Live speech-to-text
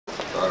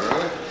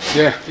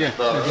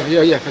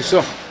Yeah, for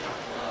sure.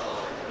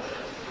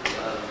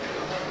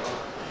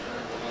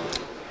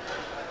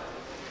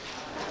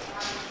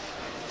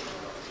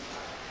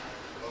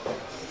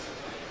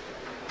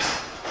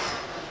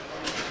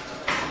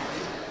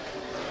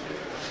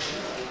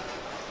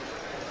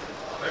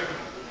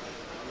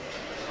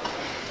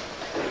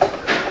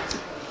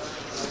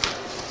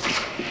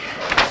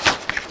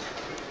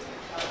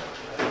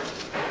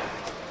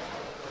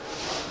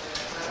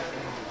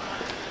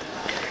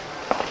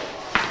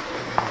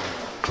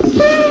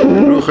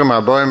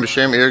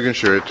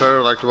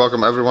 I'd like to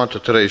welcome everyone to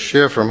today's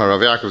shir from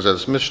Rabbi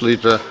Zev's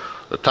Mishlita,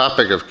 the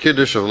topic of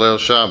Kiddush of Leil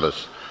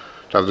Shabbos.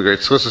 To have the great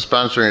seudah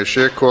sponsoring a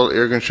shir, call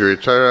Irgun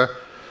Shiri Torah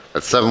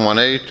at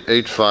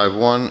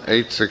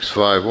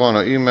 718-851-8651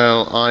 or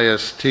email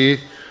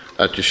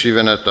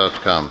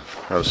ist@yeshivanet.com.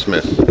 Rav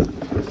Smith.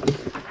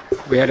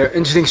 We had an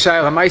interesting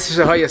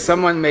shayla.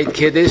 Someone made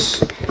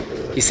Kiddush.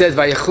 He said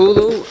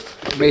Vayechulu,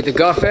 made the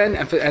guffen,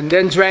 and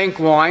then drank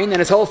wine, and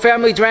his whole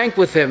family drank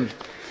with him.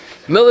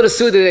 Middle of the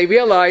seudah, they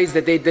realized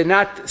that they did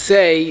not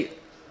say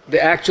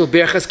the actual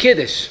birchas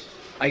Kiddush.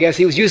 I guess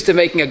he was used to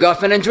making a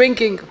guffen and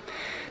drinking.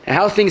 And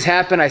how things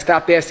happen, I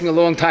stopped asking a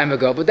long time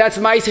ago. But that's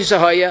Ma'aseh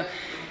Shahaya.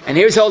 And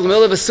here's all the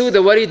middle of a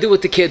seudah. What do you do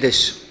with the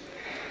Kiddush?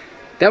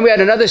 Then we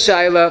had another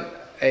shayla.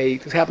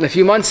 It happened a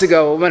few months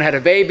ago. A woman had a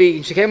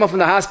baby. She came up from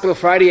the hospital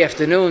Friday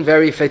afternoon,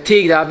 very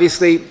fatigued,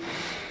 obviously.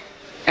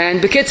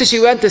 And Bekitza, she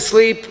went to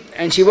sleep,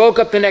 and she woke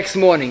up the next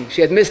morning. She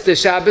had missed the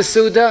Shabbos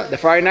seudah, the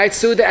Friday night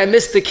seudah, and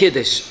missed the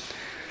Kiddush.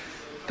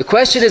 The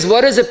question is,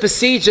 what is a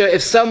procedure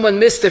if someone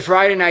missed the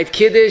Friday night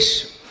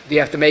Kiddush? Do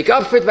you have to make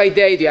up for it by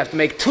day? Do you have to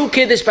make 2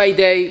 Kiddush by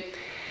day?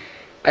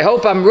 I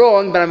hope I'm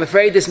wrong, but I'm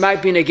afraid this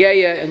might be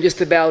Negeya in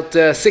just about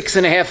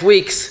 6.5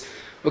 weeks.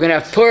 We're going to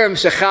have Purim,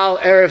 Shechal,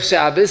 Erev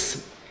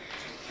Shabbos.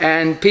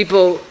 And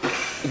people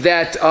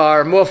that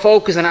are more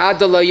focused on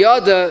havdala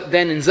Yada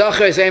than in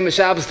Zachar, Zayim,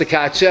 Shabbos, the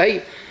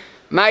Kachay,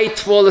 might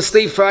fall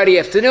asleep Friday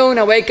afternoon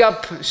and wake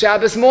up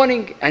Shabbos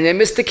morning and they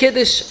miss the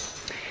Kiddush.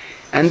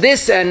 And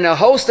this and a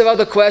host of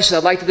other questions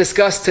I'd like to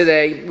discuss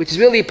today, which is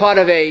really part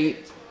of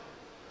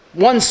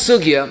one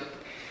sugya,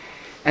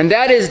 and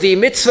that is the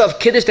mitzvah of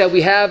Kiddush that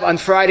we have on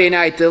Friday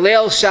night, the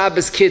Leil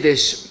Shabbos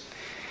Kiddush.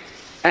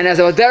 And as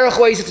our derech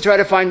ways to try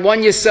to find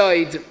one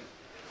yesod,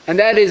 and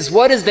that is,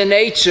 what is the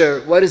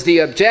nature, what is the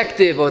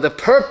objective or the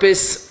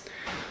purpose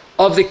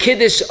of the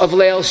Kiddush of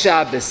Leil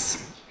Shabbos?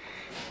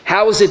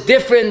 How is it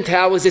different?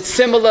 How is it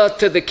similar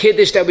to the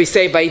Kiddush that we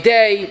say by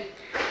day?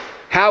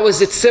 How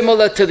is it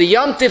similar to the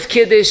Yom Tiv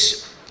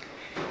Kiddush?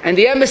 And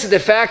the emphasis of the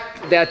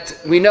fact that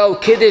we know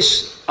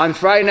Kiddush on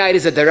Friday night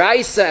is a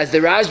deraisa, as the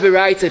Rashba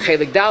writes in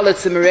Chelik Dalet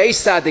Simareish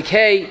Sadik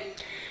Hey.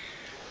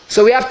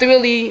 So we have to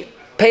really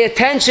pay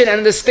attention and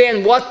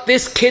understand what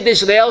this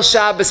Kiddush Leil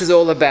Shabbos is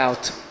all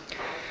about.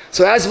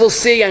 So as we'll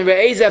see, and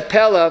Re'ezah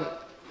Pella,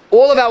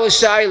 all of our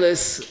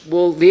shaylas,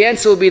 the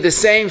answer will be the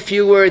same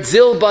few words,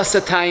 Zil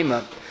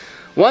Basataima.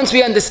 Once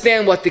we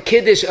understand what the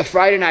Kiddush of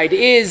Friday night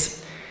is,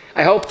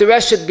 I hope the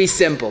rest should be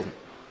simple.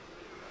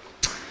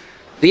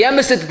 The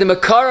emphasis, the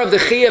makar of the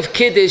Chi of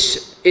Kiddush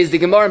is the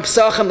Gemara in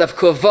Pesachim of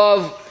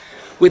Kovav,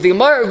 where the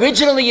Gemara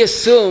originally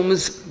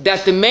assumes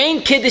that the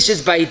main Kiddush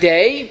is by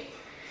day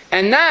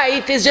and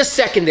night is just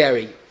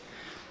secondary.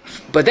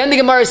 But then the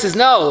Gemara says,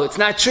 no, it's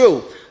not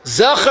true.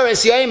 Zachar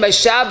es yoyim by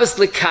Shabbos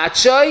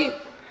lekatchoy,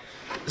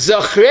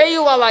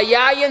 zachreu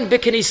alayayin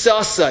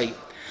b'kenisasai.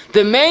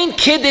 The main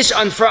Kiddush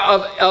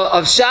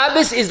of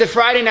Shabbos is the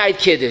Friday night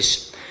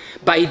Kiddush.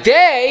 By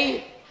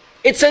day,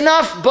 it's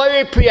enough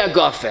Bari Priya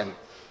Gofen.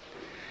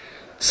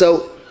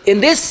 So,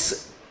 in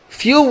this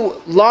few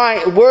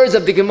words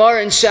of the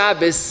Gemara in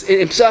Shabbos,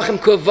 in Pesachim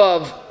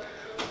Kovav,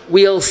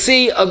 we'll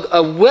see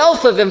a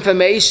wealth of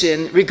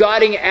information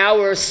regarding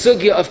our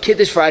sugya of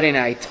Kiddush Friday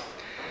night.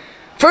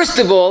 First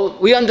of all,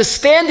 we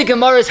understand the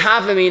Gemara's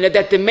Havamina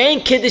that the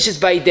main Kiddush is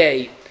by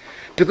day.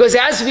 Because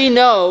as we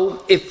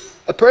know, if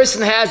a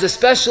person has a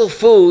special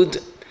food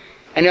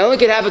and only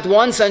can have it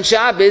once on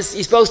Shabbos,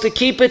 he's supposed to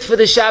keep it for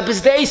the Shabbos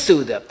day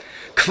seudah.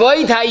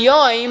 Kvoid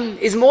hayoim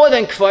is more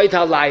than kvoid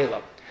halayla.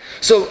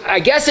 So I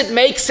guess it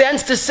makes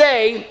sense to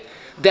say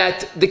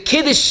that the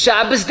Kiddush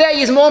Shabbos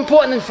day is more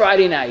important than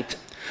Friday night.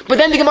 But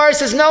then the Gemara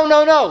says, no.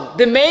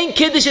 The main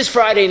Kiddush is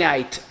Friday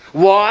night.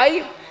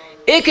 Why?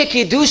 Ike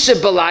Kiddusha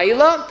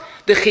Balayla,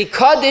 the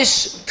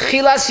Chikadish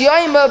Tchilas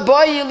Yoima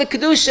Boy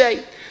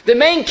Likidushay. The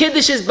main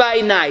Kiddush is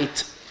by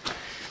night.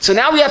 So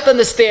now we have to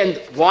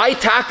understand why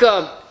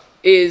Taka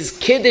is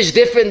Kiddush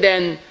different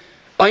than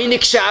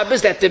Oynik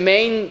Shabbos, that the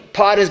main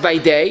part is by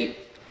day.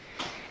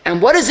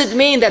 And what does it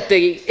mean that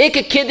the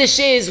Ikka Kiddush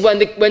is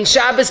when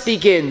Shabbos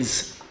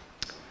begins?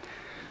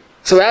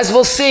 So as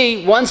we'll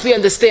see, once we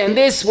understand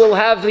this, we'll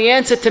have the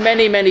answer to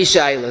many, many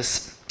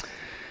shaylas.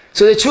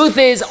 So the truth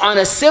is, on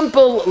a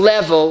simple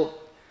level,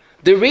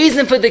 the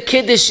reason for the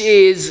Kiddush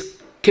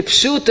is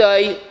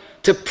Kipshutai,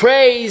 to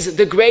praise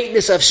the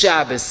greatness of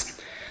Shabbos.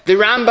 The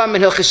Rambam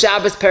in Hilchos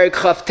Shabbos Perik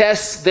Chav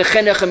Tes, the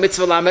Chinuch and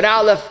Mitzvah Lamed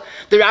Aleph,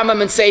 the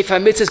Rambam in Seif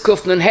HaMitzvahs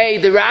Kuf Nun Hey,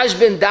 the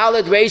Rashba in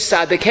Dalet Reish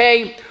Sadik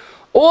Hey,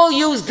 all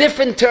use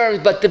different terms,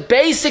 but the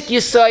basic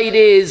yesod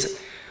is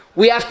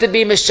we have to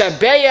be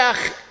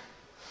meshabeach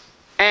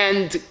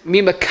and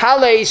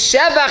mimakale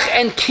shevach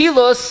and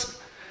kilos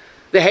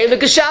the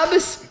heilige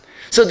Shabbos.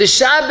 So the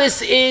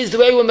Shabbos is the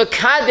way we're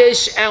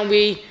mekadesh and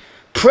we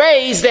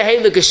praise the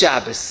heilige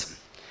Shabbos.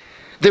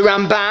 The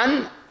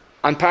Ramban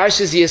on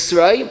Parshas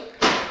Yisro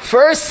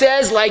first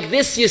says like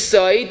this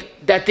yesod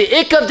that the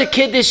ik of the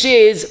Kiddush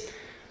is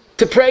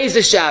to praise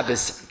the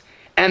Shabbos.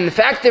 And in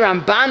fact the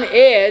Ramban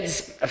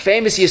adds a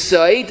famous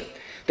yesod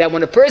that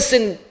when a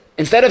person,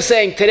 instead of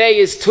saying today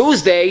is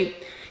Tuesday,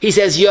 he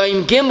says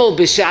Yom Gimel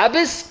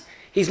b'Shabbos,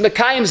 he's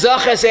Mekayim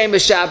Zachas Eim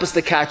b'Shabbos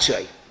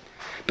l'Katshoi,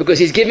 because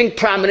he's giving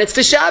prominence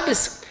to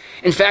Shabbos.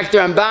 In fact, the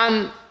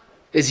Ramban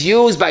is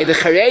used by the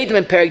Charedim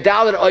and Perek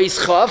Dalet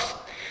Ois Chof,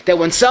 that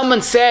when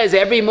someone says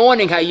every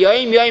morning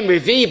Hayoim Yom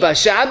Revi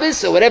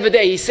b'Shabbos, or whatever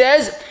day he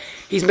says,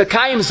 he's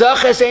Mekayim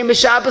Zachas Eim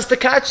b'Shabbos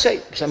l'Katshoi.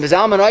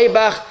 Zalman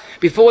Auerbach,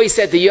 before he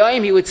said the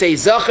Yom, he would say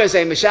Zachas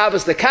Eim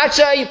b'Shabbos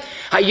l'Katshoi,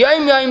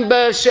 Hayoim Yom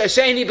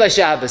Sheni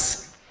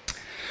b'Shabbos.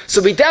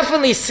 So we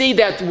definitely see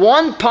that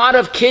one part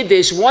of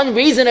Kiddush, one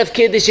reason of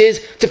Kiddush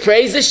is to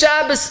praise the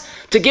Shabbos,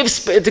 to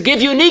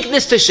give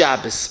uniqueness to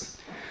Shabbos.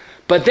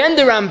 But then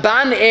the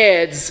Ramban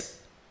adds,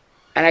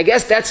 and I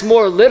guess that's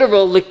more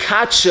literal,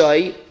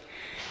 l'katshoi,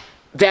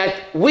 that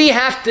we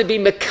have to be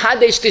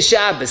mekadesh the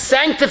Shabbos,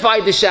 sanctify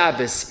the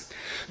Shabbos.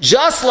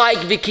 Just like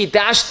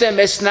v'kidashtem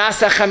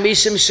esnasa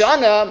chamishim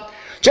shana,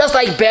 just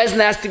like Bez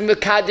has to be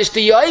mekadesh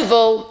the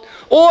Yovel,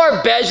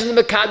 or Bez the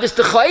mekadesh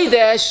the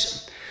Chodesh,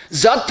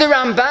 Zot the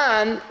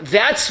Ramban,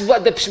 that's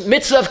what the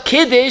mitzvah of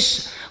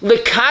Kiddush,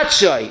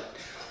 l'katshoi.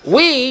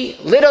 We,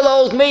 little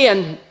old me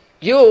and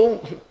you,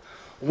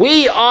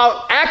 we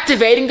are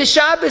activating the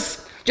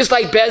Shabbos, just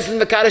like Bezdin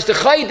Mekadesh the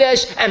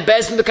Chodesh and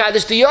Bezdin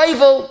Mekadesh the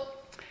Yovel.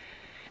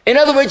 In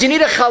other words, you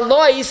need a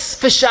chalois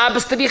for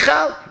Shabbos to be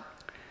chal.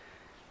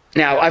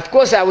 Now, of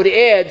course, I would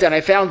add, and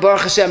I found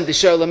Baruch Hashem the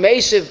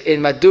Sholem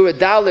in Madura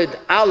Dalid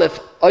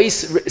Aleph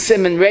Ois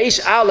Simon Reish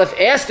Aleph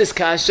asked this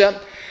kasha.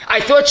 I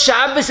thought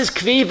Shabbos is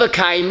kvi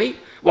v'kaimi.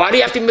 Why do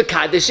you have to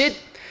mekadesh it?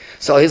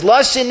 So his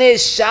lashon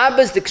is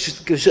Shabbos the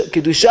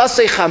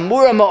kedushasei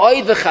chamura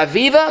ma'oid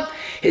v'chaviva.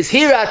 His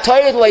hira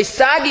atoyed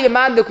loisagi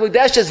iman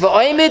b'kudeshes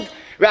v'oimid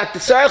rak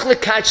tzarich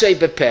lekatshei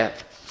b'peh.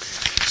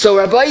 So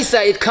Rabbi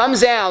Zev, it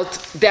comes out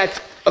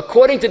that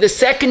according to the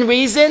second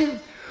reason,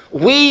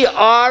 we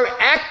are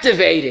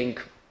activating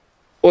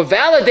or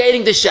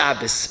validating the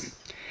Shabbos.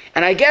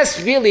 And I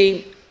guess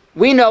really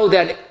we know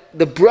that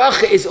the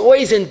bracha is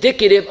always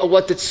indicative of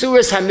what the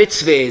tzuras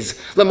ha-mitzvah is.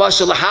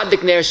 L'mashal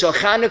lahadik ner shel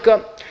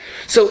Chanukah.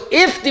 So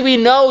if we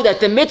know that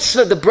the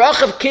mitzvah, the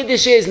bracha of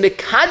Kiddush is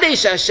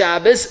mekadesh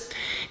ha-Shabbos,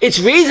 it's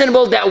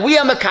reasonable that we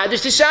are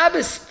mekadesh the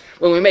Shabbos.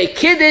 When we make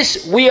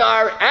Kiddush, we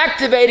are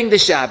activating the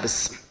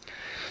Shabbos.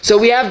 So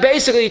we have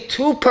basically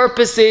two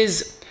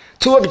purposes,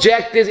 two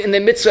objectives in the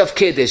mitzvah of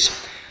Kiddush.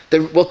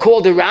 We'll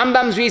call the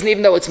Rambam's reason,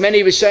 even though it's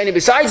many Rishonim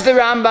besides the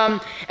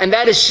Rambam, and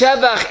that is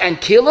Shevach and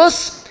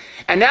Kilos.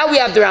 And now we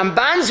have the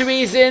Ramban's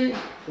reason,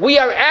 we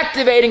are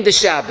activating the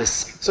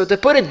Shabbos. So to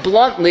put it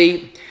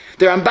bluntly,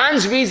 the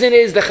Ramban's reason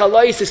is the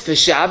chalois is for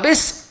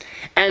Shabbos,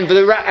 and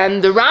the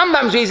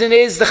Rambam's reason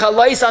is the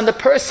chalois on the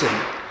person.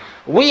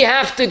 We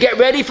have to get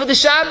ready for the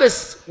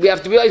Shabbos. We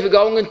have to realize we're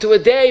going into a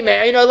day,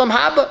 me'ein olam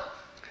haba.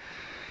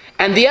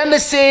 And the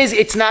emes is,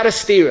 it's not a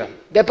stira.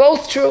 They're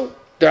both true.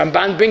 The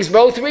Ramban brings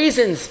both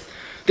reasons.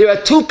 There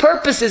are two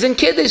purposes in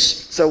Kiddush.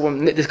 So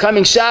when the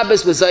coming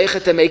Shabbos, we're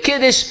zaycha to make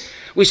Kiddush,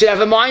 we should have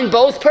in mind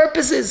both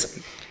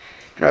purposes.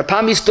 And our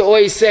Pam used to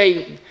always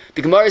say,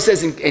 the Gemara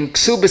says in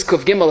Ksubas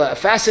Kuf Gimel, a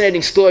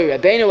fascinating story.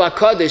 Rabbeinu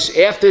HaKadosh,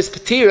 after his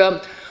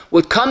Petira,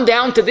 would come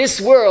down to this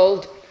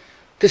world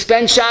to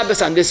spend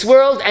Shabbos on this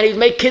world, and he'd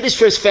make Kiddush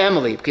for his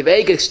family. Even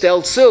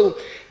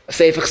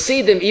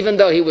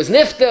though he was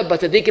Nifta, but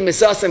Tzadikim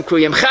Misasam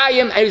Kriyam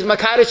Chayim, and he was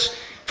Makadosh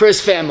for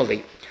his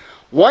family.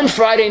 One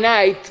Friday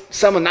night,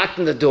 someone knocked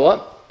on the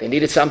door. They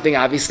needed something,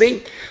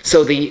 obviously.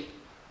 So the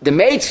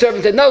maid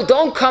servant said, no,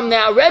 don't come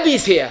now,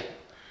 Rebbe's here.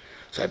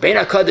 So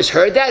Rabbeinu HaKadosh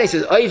heard that, and he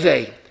says,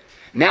 Oivei,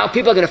 now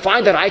people are going to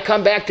find that I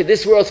come back to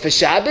this world for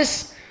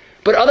Shabbos,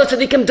 but other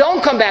tzaddikim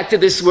don't come back to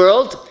this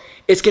world.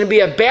 It's going to be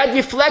a bad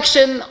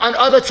reflection on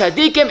other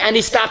tzaddikim, and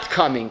he stopped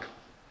coming.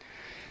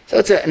 So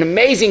it's an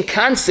amazing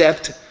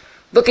concept.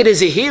 Look at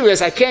his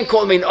Zehiras. I can't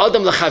call him in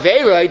Adam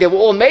L'Chaveroi, they were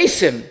all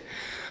Mesim.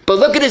 But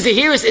look at his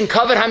Zehiras in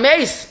Kavod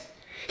HaMeis.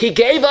 He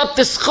gave up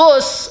the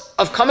schus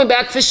of coming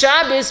back for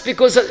Shabbos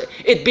because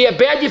it'd be a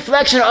bad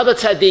reflection on other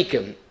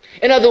tzaddikim.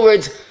 In other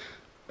words,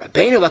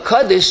 Rabbeinu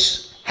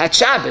HaKadosh had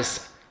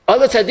Shabbos.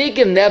 Other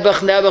tzaddikim,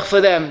 nebuch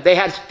for them. They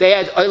had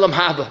olam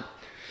haba.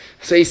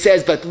 So he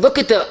says, but look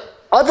at the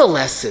other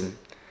lesson.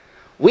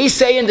 We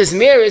say in this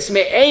Miris,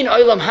 me'ein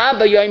olam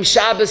haba yom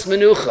Shabbos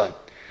menucha.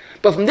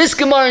 But from this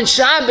Gemara in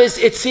Shabbos,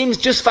 it seems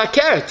just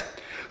fakert.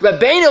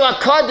 Rabbeinu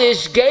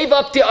HaKadosh gave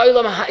up the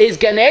his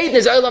Gan Eden,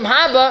 his olam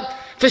haba,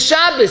 for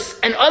Shabbos,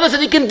 and other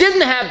tzaddikim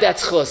didn't have that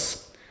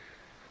schus.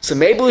 So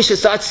maybe we should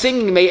start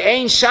singing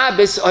me'ein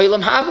Shabbos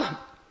olam haba.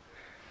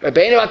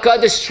 Rabbeinu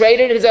HaKadosh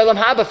traded his olam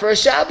haba for a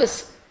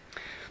Shabbos.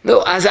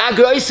 No, as a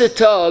groiser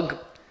tog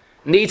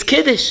needs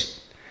Kiddush.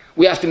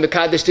 We have to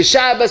Mekadesh the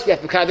Shabbos, we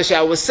have to Mekadesh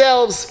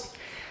ourselves.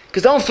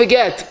 Because don't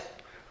forget,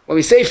 when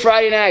we say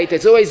Friday night,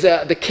 it's always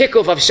the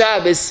kickoff of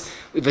Shabbos.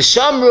 We have a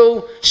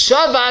Shamru,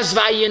 Shavas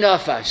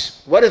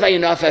Vayinafash. What does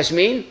Vayinafash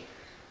mean?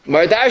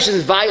 Mardash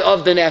is Vay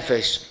of the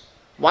Nefesh.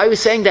 Why are we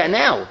saying that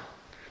now?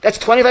 That's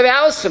 25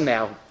 hours from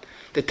now.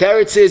 The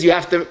teretz is you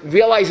have to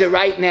realize it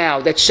right now,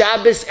 that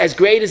Shabbos, as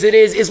great as it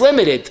is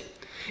limited.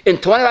 In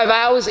 25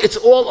 hours, it's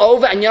all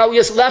over, and you know what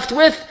you're just left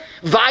with?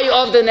 Vay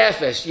of the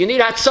Nefesh. You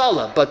need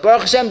Hatzalah, but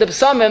Baruch Hashem, the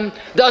Psalmim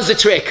does the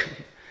trick.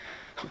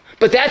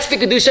 But that's the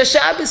Kedusha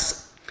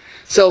Shabbos.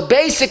 So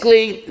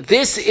basically,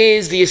 this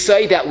is the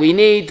Yisai that we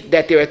need,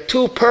 that there are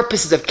two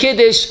purposes of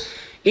Kiddush,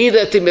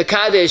 either to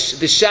Mekadesh,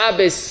 the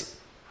Shabbos,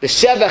 the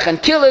Shevach and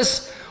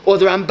Kilis, or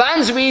the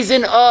Ramban's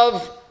reason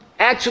of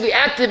actually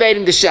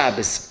activating the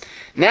Shabbos.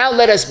 Now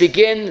let us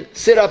begin,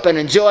 sit up and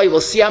enjoy.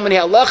 We'll see how many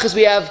halachas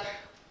we have.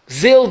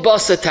 Zil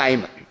basa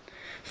time.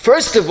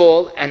 First of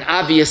all, and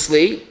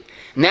obviously,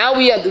 now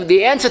we have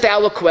the answer to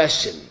our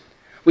question.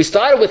 We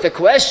started with a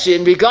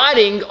question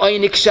regarding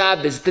Oynik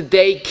Shabbos, the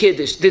day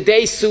Kiddush, the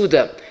day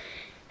seudah,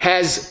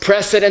 has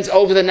precedence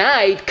over the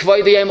night,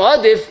 Kvoy Yom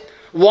Adif.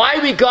 Why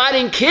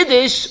regarding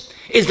Kiddush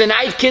is the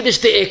night Kiddush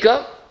the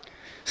Ikka?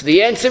 So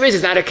the answer is,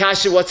 it's not a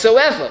kasha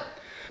whatsoever.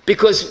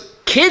 Because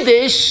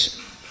Kiddush,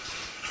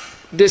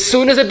 the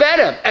sooner the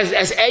better,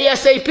 as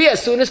ASAP,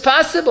 as soon as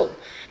possible.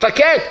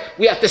 Fakert,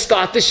 we have to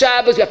start the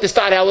Shabbos, we have to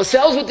start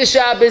ourselves with the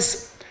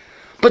Shabbos.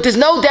 But there's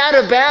no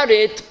doubt about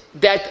it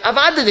that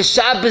Avada, the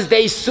Shabbos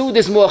day seudah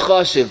is more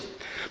chashiv.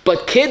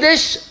 But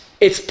Kiddush,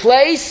 its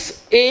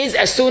place is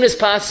as soon as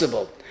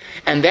possible.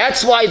 And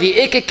that's why the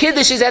Ikka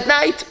Kiddush is at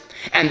night.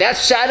 And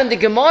that's shot in the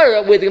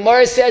Gemara, where the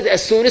Gemara says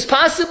as soon as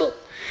possible.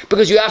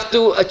 Because you have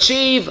to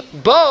achieve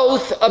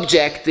both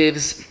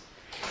objectives.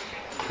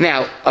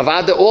 Now,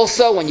 Avada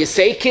also, when you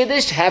say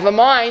Kiddush, have in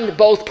mind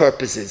both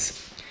purposes.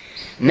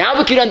 Now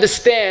we can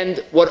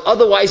understand what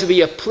otherwise would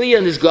be a plea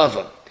on this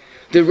Gava.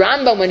 The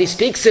Rambam, when he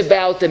speaks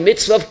about the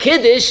mitzvah of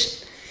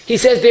Kiddush, he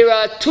says there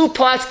are two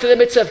parts to the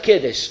mitzvah of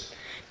Kiddush.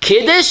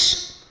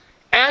 Kiddush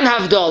and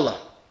havdala.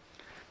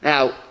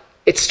 Now,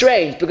 it's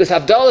strange, because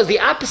havdala is the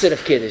opposite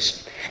of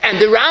Kiddush. And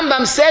the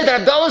Rambam says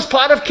that havdala is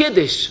part of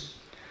Kiddush.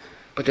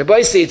 But the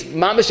boy says it's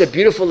mamash a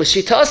beautiful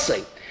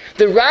Lashitase.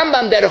 The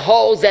Rambam that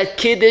holds that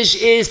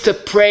Kiddush is to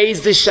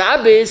praise the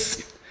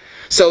Shabbos.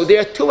 So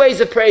there are two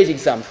ways of praising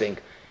something.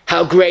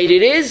 How great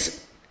it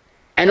is,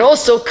 and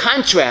also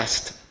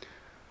contrast.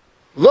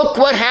 Look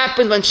what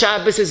happened when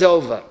Shabbos is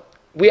over.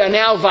 We are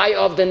now Vay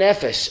of the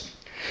Nefesh.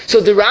 So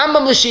the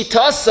Rambam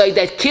L'Shita say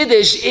that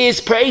Kiddush is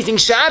praising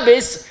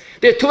Shabbos.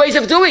 There are two ways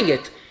of doing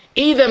it.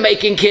 Either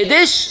making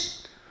Kiddush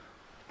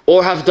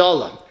or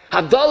Havdala.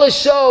 Havdala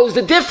shows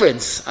the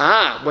difference.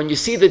 When you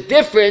see the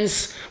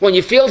difference, when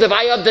you feel the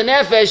Vay of the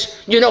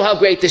Nefesh, you know how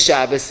great the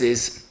Shabbos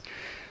is.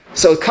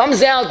 So it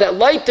comes out that,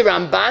 like the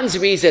Ramban's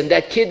reason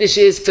that Kiddush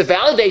is to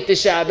validate the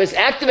Shabbos,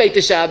 activate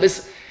the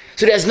Shabbos,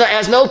 so it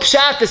has no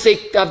pshat to say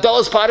Havdalah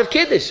is part of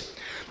Kiddush.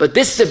 But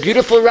this is a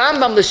beautiful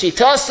Rambam, the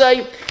Shita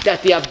say,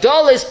 that the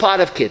Havdalah is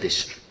part of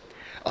Kiddush.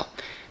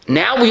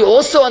 Now we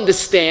also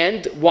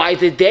understand why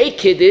the day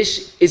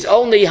Kiddush is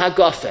only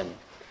Hagafen.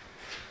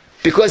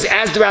 Because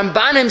as the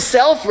Ramban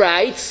himself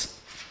writes,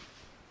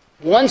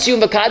 once you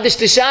Mekadesh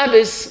the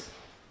Shabbos,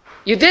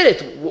 you did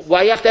it.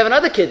 Why you have to have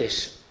another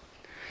Kiddush?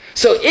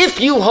 So if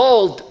you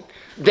hold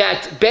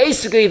that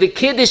basically the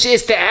Kiddush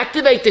is to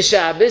activate the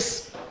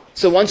Shabbos,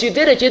 so once you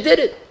did it, you did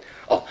it.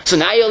 So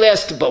now you'll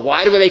ask, but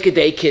why do we make a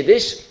day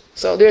Kiddush?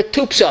 So there are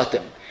two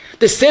pshatim.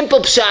 The simple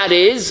pshat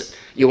is,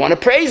 you want to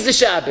praise the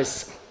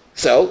Shabbos.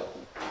 So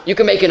you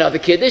can make another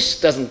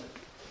Kiddush, doesn't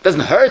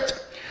hurt.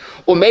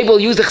 Or maybe we'll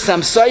use the Chsam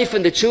Soif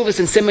and the Tshuvas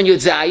and Siman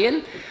Yud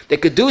Zayin, the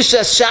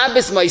Kedushas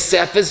Shabbos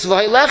Moisefes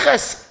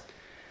V'Hoilechas.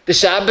 The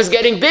Shabbos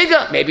getting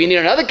bigger. Maybe you need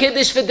another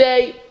Kiddush for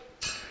day.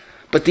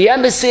 But the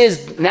emphasis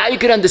is, now you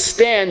can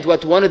understand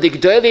what one of the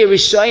G'dolei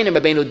Rishonim,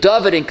 Rabbeinu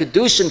David in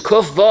Kiddush and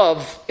Kuf Vav,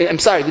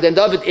 Rabbeinu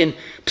David in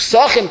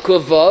Psachim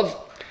Kuf Vav,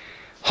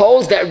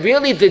 holds that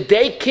really the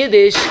day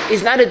Kiddush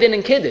is not a din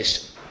in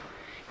Kiddush.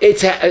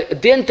 It's a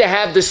din to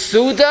have the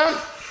seudah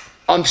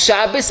on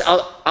Shabbos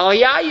al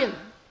Yayin.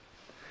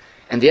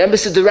 And the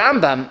emphasis of the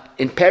Rambam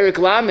in Perik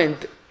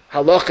Lamed,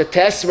 Halacha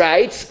Tes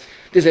writes,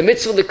 there's a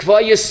mitzvah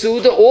l'kvaya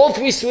seudah, all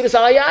three seudas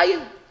al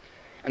Yayin.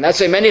 And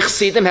that's why many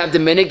chassidim have the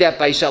minig that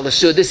by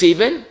Shalashudis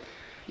even,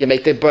 you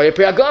make the Bari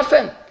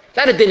Priyagofen. It's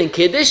not a din in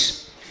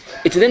Kiddush.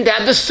 It's a din to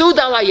have the seudah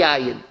al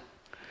Yayin.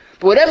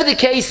 But whatever the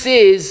case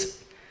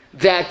is,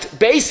 that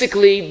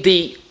basically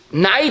the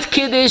night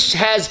Kiddush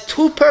has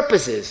two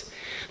purposes.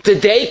 The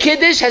day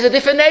Kiddush has a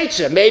different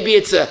nature. Maybe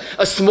it's a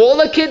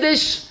smaller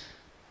Kiddush,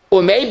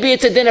 or maybe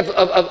it's a din of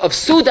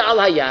seudah al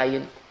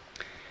Yayin.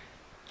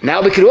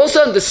 Now we can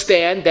also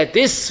understand that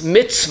this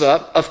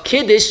mitzvah of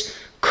Kiddush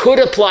could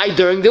apply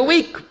during the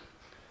week.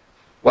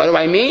 What do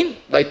I mean?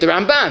 Like the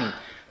Ramban.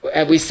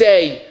 And we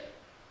say,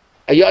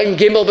 Hayom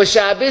Gimel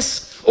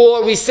B'Shabbos,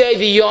 or we say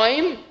the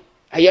Yom,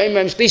 Hayom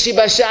Ram Shlishi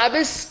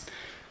B'Shabbos.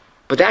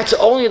 But that's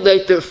only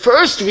like the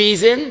first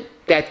reason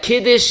that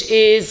Kiddush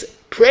is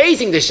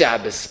praising the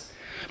Shabbos.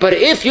 But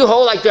if you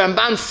hold like the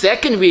Ramban's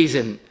second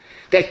reason,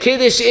 that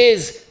Kiddush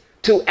is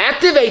to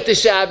activate the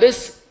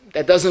Shabbos,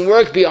 that doesn't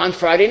work beyond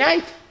Friday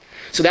night.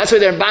 So that's why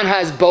the Ramban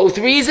has both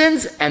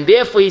reasons, and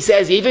therefore he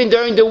says even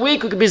during the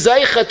week we could be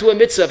zaycha to a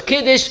mitzvah of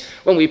Kiddush.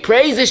 When we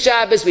praise the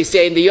Shabbos, we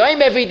say in the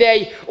Yom every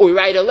day, or we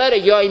write a letter,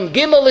 Yom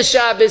Gimel the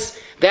Shabbos,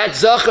 that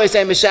Zachar is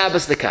a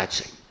Shabbos the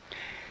Katshe.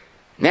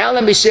 Now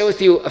let me share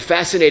with you a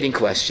fascinating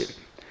question.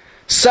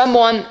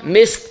 Someone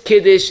missed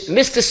Kiddush,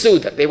 missed the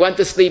seudah. They went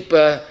to sleep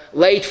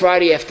late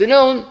Friday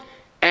afternoon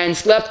and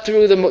slept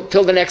through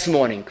till the next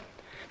morning.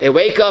 They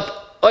wake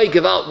up, oy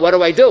gewalt, what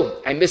do I do?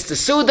 I missed the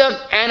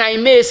seudah and I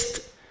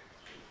missed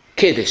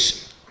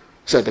Kiddush.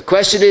 So the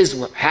question is,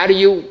 how do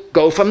you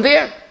go from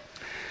there?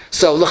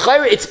 So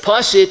l'chayra, it's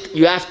pashit,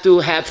 you have to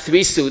have 3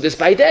 seudahs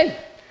by day.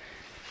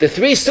 The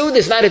 3 seudahs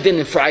is not a din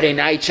in Friday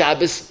night,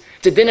 Shabbos.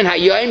 It's a din in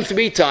Hayom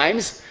 3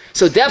 times.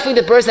 So definitely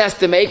the person has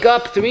to make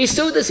up 3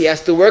 seudahs. He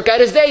has to work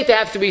out his day to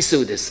have 3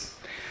 seudahs.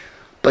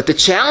 But the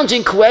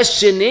challenging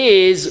question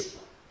is,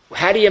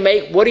 what do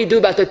you do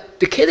about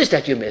the Kiddush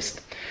that you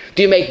missed?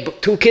 Do you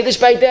make 2 Kiddush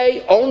by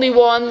day? Only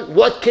 1?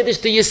 What Kiddush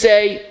do you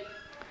say?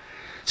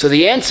 So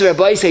the answer,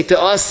 Rabbi say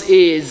to us,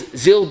 is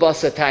Zil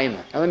Basa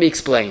Taima. Now let me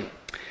explain.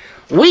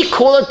 We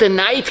call it the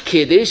night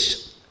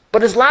Kiddush,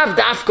 but it's lav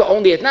dafka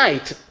only at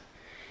night.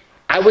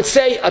 I would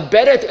say a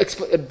better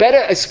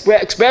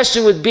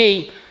expression would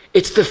be,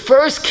 it's the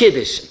first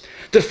Kiddush.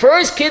 The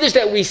first Kiddush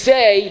that we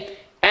say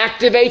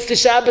activates the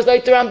Shabbos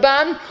like the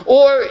Ramban,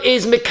 or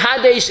is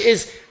Mekadesh,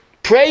 is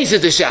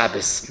praises the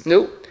Shabbos.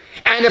 No?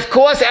 And of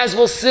course, as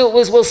we'll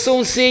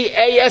soon see,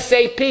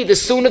 ASAP, the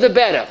sooner the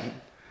better.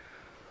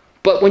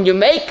 But when you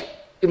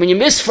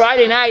miss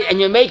Friday night and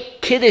you make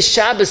Kiddush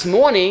Shabbos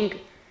morning,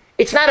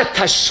 it's not a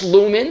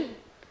tashlumin,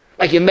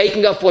 like you're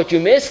making up what you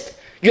missed.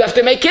 You have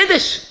to make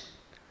Kiddush.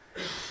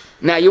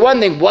 Now you're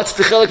wondering, what's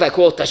the chilek if I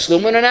call it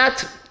tashlumin or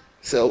not?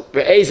 So,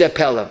 re'ezeh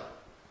pella.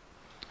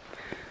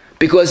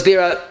 Because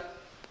there are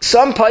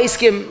some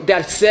paiskim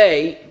that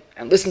say,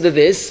 and listen to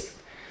this,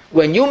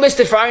 when you miss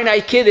the Friday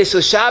night Kiddush,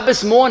 so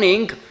Shabbos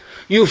morning,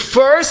 you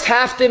first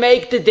have to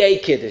make the day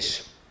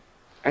Kiddush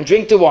and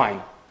drink the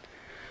wine.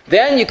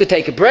 Then you could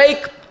take a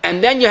break,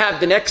 and then you have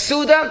the next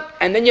seudah,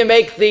 and then you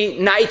make the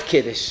night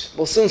Kiddush.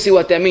 We'll soon see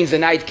what that means, the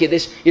night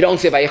Kiddush. You don't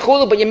say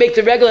vayechulu, but you make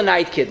the regular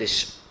night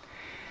Kiddush.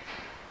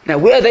 Now,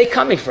 where are they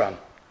coming from?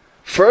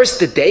 First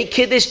the day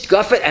Kiddush,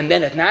 Guffet, and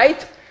then at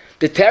night?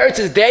 The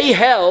Teretzes, they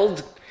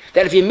held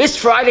that if you missed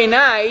Friday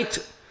night,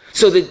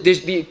 so the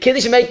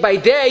Kiddush you make by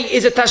day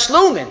is a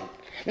tashlumin.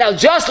 Now,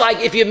 just like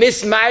if you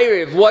miss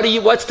Maariv,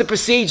 what's the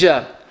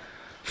procedure?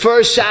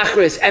 First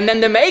Shachris, and then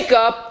the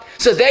makeup.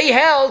 So they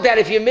held that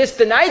if you missed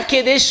the night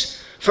Kiddush,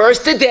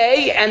 first the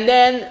day, and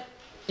then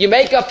you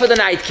make up for the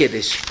night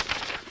Kiddush.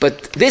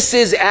 But this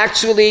is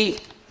actually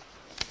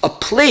a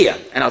pliya,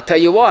 and I'll tell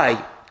you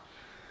why.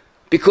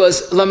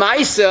 Because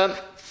Lamaisa,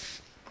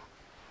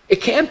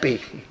 it can't be.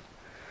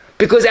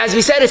 Because as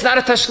we said, it's not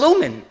a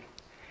tashlumin.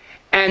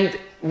 And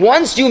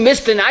once you miss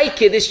the night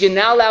Kiddush, you're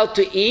not allowed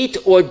to eat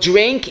or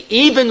drink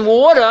even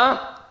water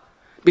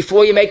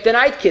before you make the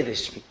night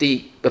Kiddush.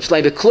 The Reb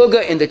Shlomo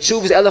Kluger in the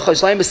Tshuvas Elach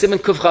HaShleim Siman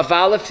Kuf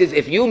Chav says,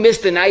 if you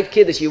missed the night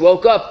Kiddush, you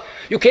woke up,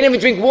 you can't even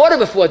drink water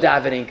before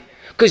davening,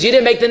 because you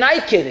didn't make the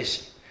night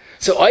Kiddush.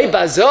 So, oy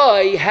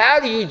bazoi,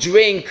 how do you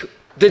drink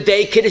the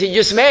day Kiddush you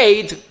just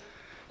made?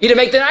 You didn't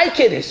make the night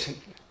Kiddush.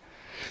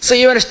 So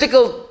you're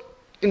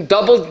in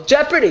double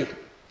jeopardy.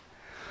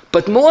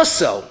 But more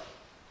so,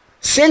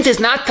 since it's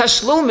not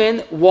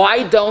tashlumin,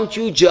 why don't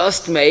you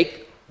just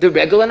make the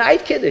regular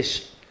night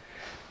Kiddush?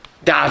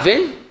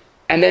 Daven,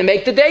 and then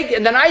make the day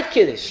and the night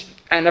Kiddush.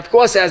 And of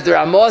course, as the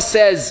Ramah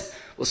says,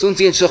 we'll soon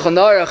see in Shulchan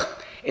Aruch,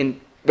 in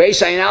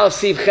Reish Ayin Aleph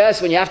Siv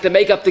Ches, when you have to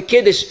make up the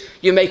Kiddush,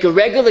 you make a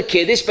regular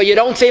Kiddush, but you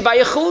don't say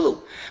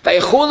Vayechulu.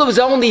 Vayechulu was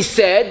only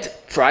said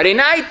Friday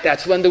night.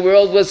 That's when the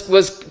world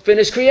was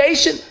finished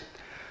creation.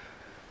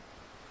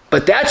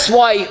 But that's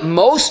why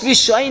most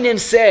Rishonim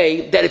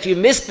say that if you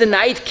miss the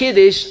night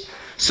Kiddush,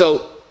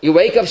 so you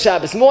wake up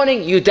Shabbos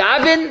morning, you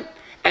daven,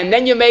 and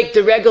then you make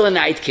the regular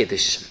night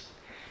Kiddush.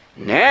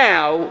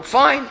 Now,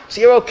 fine,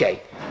 so you're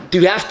okay. Do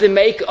you have to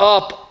make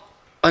up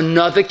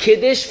another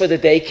Kiddush for the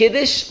day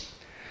Kiddush?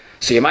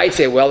 So you might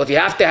say, well, if you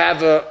have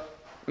to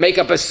make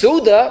up a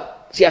seudah,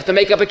 so you have to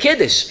make up a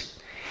Kiddush.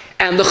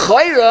 And the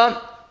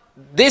chayra,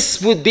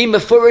 this would be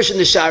mefurish in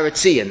the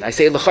Sharatzian. I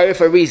say l'chayra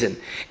for a reason.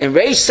 In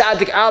Reish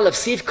Sadik Aleph,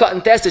 Sif Kat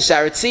and Test, the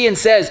Sharatzian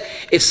says,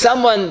 if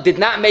someone did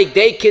not make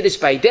day Kiddush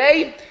by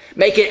day,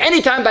 make it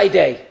any time by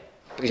day,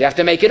 because you have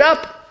to make it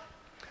up.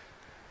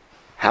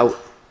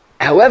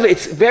 However,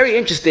 it's very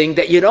interesting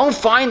that you don't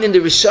find in the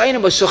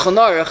Rishonim or Shulchan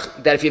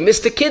Aruch that if you miss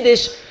the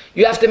Kiddush,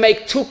 you have to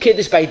make 2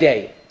 Kiddush by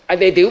day.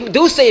 And they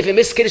do say if you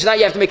miss Kiddush now,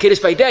 you have to make Kiddush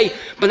by day,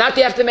 but not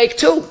you have to make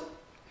 2.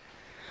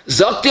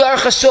 Zok the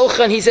Aruch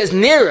HaShulchan, he says,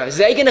 Nira,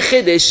 Zegen a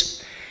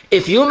Kiddush,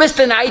 if you miss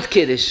the night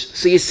Kiddush,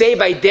 so you say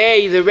by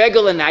day the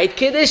regular night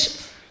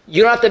Kiddush,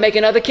 you don't have to make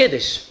another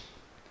Kiddush.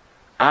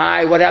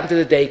 What happened to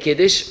the day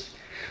Kiddush?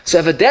 So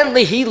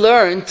evidently he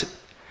learned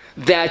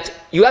that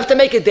you have to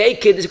make a day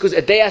Kiddush because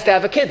a day has to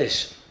have a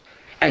Kiddush.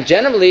 And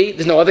generally,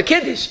 there's no other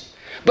Kiddush.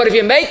 But if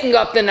you're making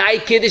up the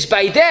night Kiddush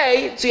by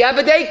day, so you have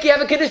a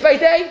Kiddush by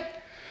day.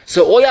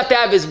 So all you have to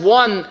have is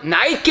one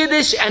night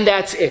Kiddush, and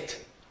that's it.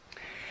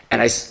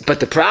 But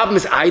the problem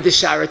is, either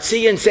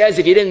Sharatzian says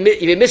if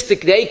you missed the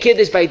day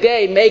Kiddush by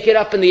day, make it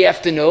up in the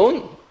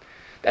afternoon.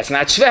 That's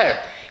not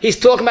shver. He's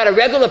talking about a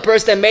regular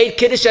person that made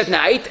Kiddush at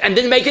night and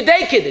didn't make a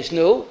day Kiddush.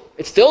 No,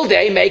 it's still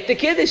day, make the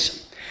Kiddush.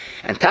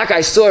 And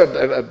I saw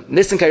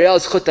Nissen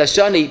Karel's Chut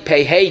Hashani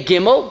Pei Hey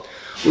Gimel,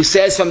 who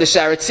says from the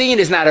Sharatzian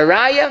is not a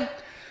raya.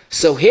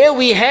 So here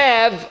we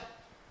have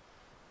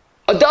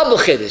a double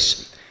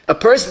Kiddush. A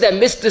person that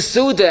missed the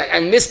seudah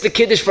and missed the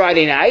Kiddush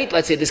Friday night,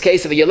 let's say this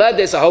case of a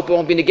Yeledis, I hope it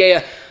won't be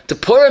Negeya to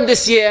Purim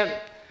this year.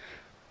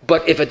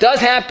 But if it does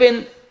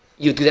happen,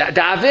 you do that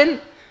daven,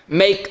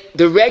 make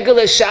the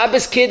regular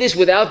Shabbos Kiddush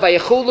without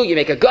Vayechulu, you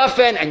make a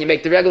Gafen and you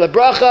make the regular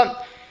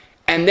Bracha,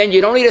 and then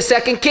you don't need a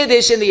second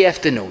Kiddush in the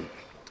afternoon.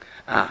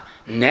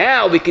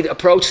 Now we could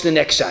approach the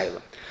next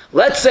Shaila.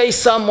 Let's say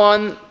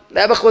someone,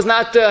 Nebuch was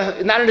not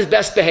in his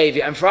best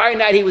behavior, and Friday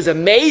night he was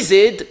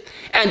amazed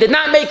and did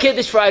not make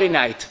Kiddush Friday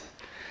night.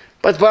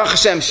 But Baruch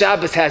Hashem,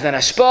 Shabbos has an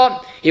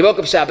ashpah. He woke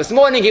up Shabbos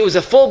morning, he was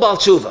a full Baal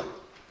Tshuva.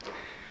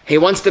 He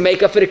wants to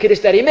make up for the Kiddush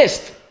that he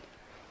missed.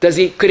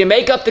 Could he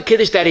make up the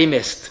Kiddush that he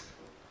missed?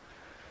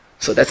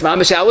 So that's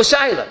Mamash Al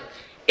Shaila.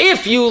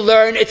 If you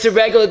learn it's a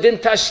regular din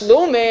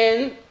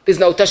tashlumin, there's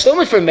no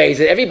tashlumin for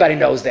amazing. Everybody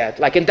knows that,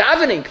 like in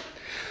davening.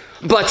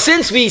 But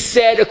since we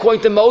said,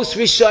 according to most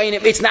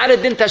Rishonim, it's not a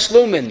din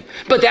tashlumin,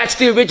 but that's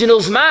the original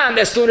Zman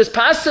as soon as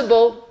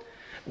possible,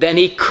 then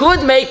he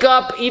could make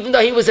up even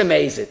though he was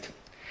amazed.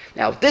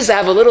 Now, this I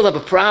have a little of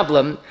a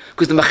problem,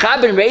 because the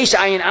Mechaber Reish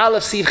Ayin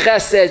Aleph Siv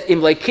Ches says, Im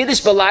le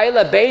Kiddush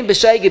b'layla bein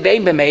b'shayge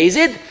bein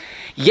b'mezid,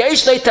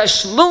 yesh le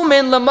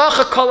tashlumin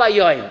l'macha kol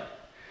hayoyim.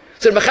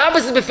 So the Mechaber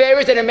is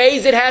befaris that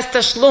amazid has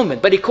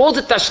tashlumin, but he calls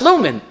it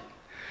tashlumin.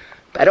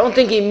 I don't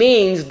think he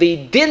means the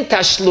din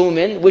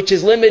tashlumin, which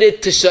is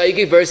limited to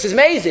shayge versus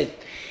mezid.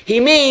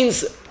 He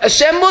means a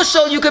shem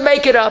mushal, you can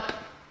make it up.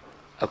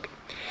 Okay.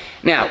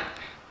 Now,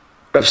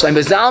 Rav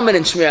Shlomo Zalman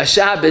in Shmir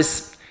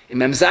HaShabbos, in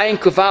Mem Zayin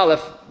Kuf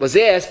Aleph, was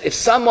asked if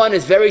someone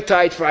is very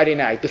tired Friday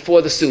night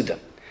before the seudah,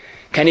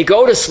 can he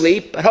go to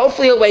sleep? And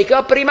hopefully he'll wake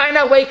up, but he might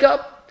not wake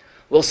up.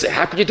 We'll say,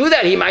 how could you do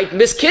that? He might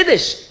miss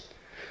Kiddush.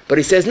 But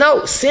he says,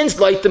 no, since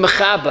like the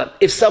Mechaber,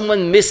 if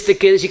someone missed the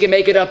Kiddush, you can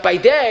make it up by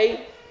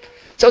day.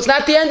 So it's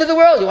not the end of the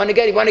world. You want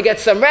to get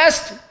some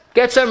rest?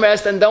 Get some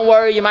rest, and don't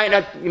worry, you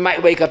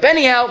might wake up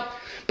anyhow.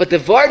 But the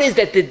word is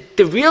that the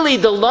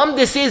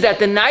lumdis is that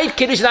the night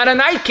Kiddush is not a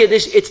night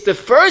Kiddush, it's the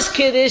first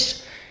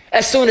Kiddush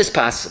as soon as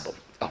possible.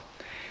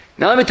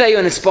 Now let me tell you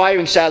an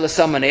inspiring shayla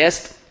someone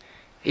asked.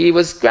 He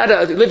was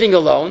rather living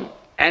alone,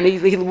 and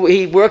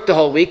he worked the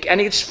whole week, and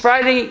it's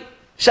Friday,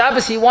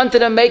 Shabbos, he wanted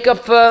to make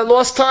up for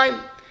lost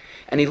time.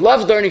 And he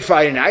loved learning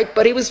Friday night,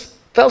 but he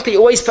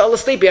always fell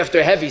asleep after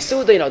a heavy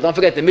seudah. Don't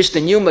forget the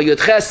Mishnah Yuma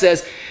Yud Ches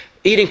says,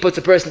 eating puts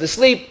a person to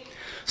sleep.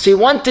 So he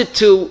wanted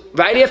to,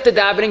 right after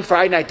davening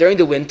Friday night during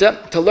the winter,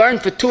 to learn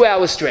for 2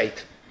 hours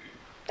straight.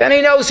 Then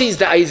he knows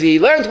he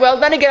learned well,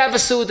 then he can have a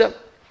seudah.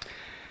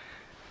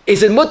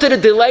 Is it mutter to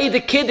delay the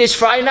Kiddush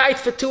Friday night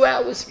for 2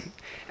 hours?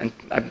 And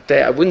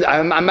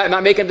I'm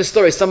not making up the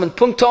story. Someone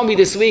told me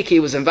this week he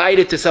was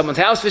invited to someone's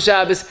house for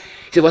Shabbos.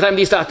 He said, what time do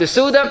you start the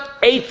seudah?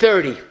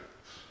 8:30.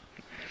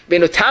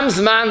 Tam's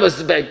man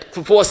was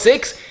before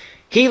 6.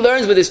 He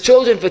learns with his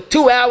children for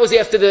 2 hours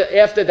after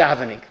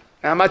davening.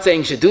 Now, I'm not saying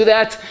you should do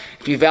that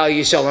if you value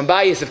your shalom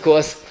bias, of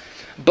course.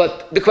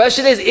 But the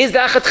question is the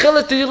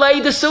achatchila to delay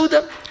the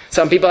seudah?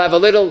 Some people have a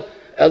little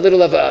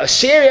of a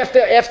share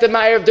after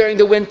Maariv during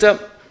the winter.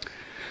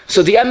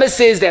 So the emes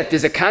is that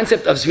there's a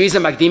concept of zriza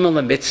magdimim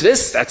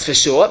lemitzvahs, that's for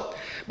sure.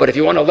 But if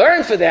you want to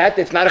learn for that,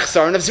 it's not a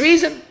chesaron of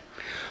zriza.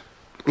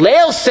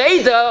 Leil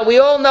seudah, we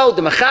all know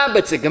the Mechaber,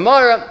 it's a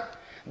Gemara,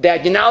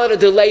 that you're not allowed to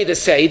delay the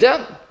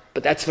seudah,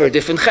 but that's for a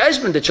different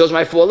cheshbon. The children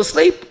might fall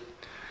asleep.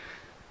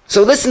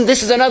 So listen,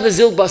 this is another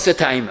zil basa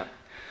taima.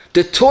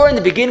 The Torah in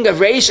the beginning of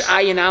Reish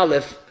Ayin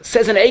Aleph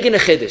says an eigen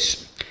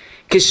Kiddush,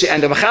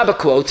 and the Mechaber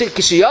quotes it,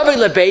 Kishayavi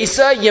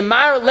lebeisa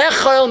yemar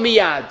lechol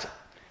miyad.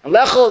 And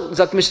lechol,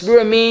 Zak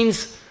Mishbura,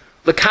 means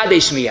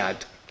lekadesh miyad.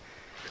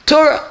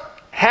 Torah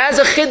has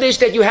a Kiddush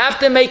that you have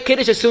to make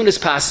Kiddush as soon as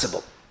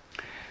possible.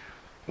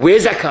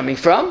 Where's that coming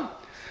from?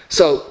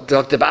 So,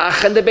 Dr.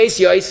 Bach and the Beis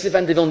Yosef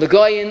and the Vilna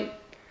Goyen,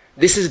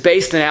 this is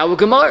based on our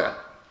Gemara.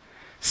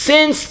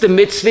 Since the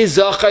mitzvah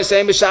Zochar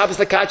saying b'Shabbos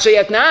l'katshei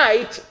at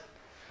night,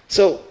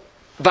 so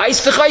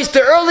vice versa,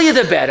 the earlier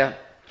the better.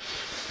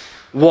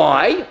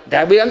 Why?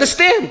 That we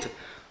understand.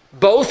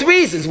 Both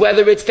reasons,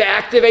 whether it's to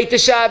activate the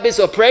Shabbos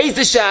or praise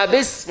the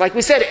Shabbos, like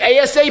we said,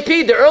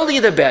 ASAP, the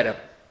earlier the better.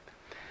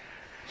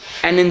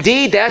 And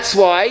indeed, that's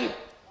why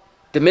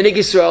the Minig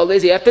Yisrael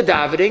is, after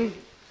davening,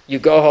 you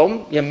go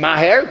home, you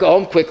maher, go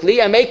home quickly,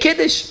 and make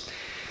Kiddush.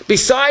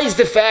 Besides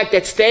the fact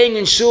that staying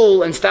in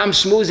shul and stam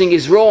shmoozing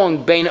is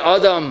wrong, bein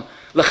adam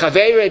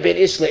l'chavere, bein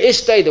ish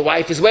le'ishtay, the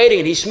wife is waiting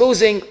and he's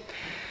shmoozing,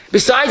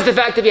 Besides the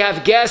fact that you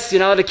have guests, you're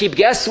not allowed to keep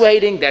guests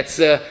waiting. That's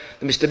the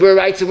Mishnah Berurah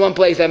writes in one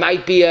place that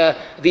might be the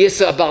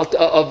issa of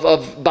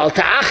Bal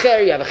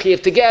Ta'acher. You have a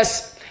chiyuv to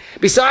guests.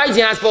 Besides,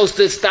 you're not supposed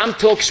to stam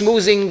talk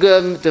schmoozing.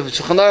 The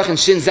Shulchan Aruch and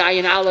Shin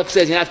Zayin Aleph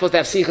says you're not supposed to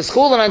have sichas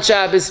chulin on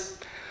Shabbos.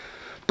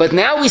 But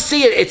now we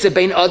see it. It's a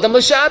bein adam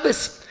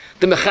l'Shabbos.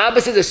 The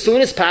Mechabes is as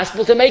soon as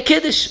possible to make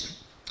Kiddush.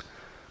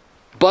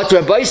 But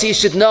Rabbi Zev, you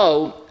should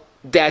know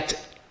that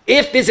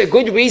if there's a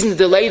good reason to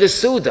delay the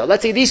seudah,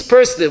 let's say this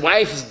person, the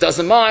wife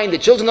doesn't mind, the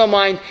children don't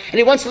mind, and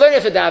he wants to learn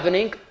it for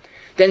davening,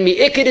 then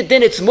mi'ikid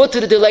din, it's mutter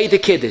to delay the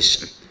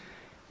Kiddush.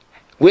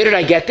 Where did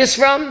I get this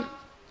from?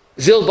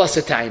 Zil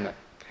Basatayma.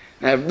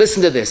 Now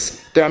listen to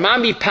this. The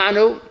Ramami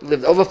Panu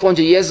lived over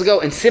 400 years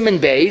ago in Simon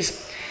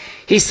Bays.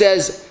 He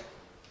says,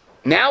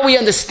 now we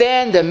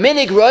understand the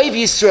minig Roiv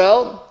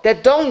Yisrael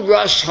that don't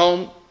rush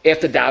home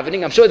after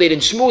davening. I'm sure they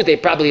didn't shmooth, they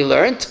probably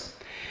learned.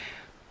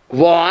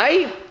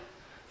 Why?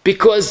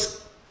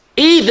 Because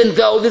even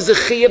though there's a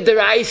chiyuv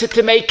deraisa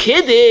to make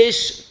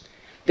Kiddush,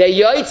 they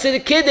yotze the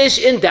Kiddush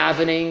in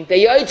davening.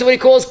 They yotze what he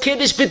calls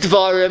Kiddush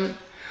b'dvarim.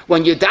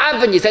 When you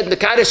daven, you said in the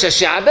Kaddish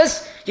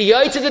HaShabbos, you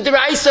yotze the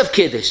deraisa of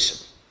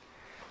Kiddush.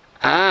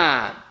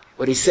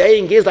 What he's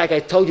saying is, like I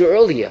told you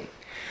earlier,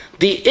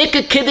 the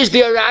Ikka Kiddush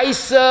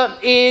deraisa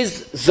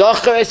is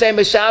Zocher Esayim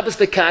HaShabbos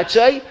the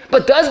Kachay,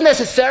 but doesn't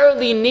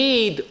necessarily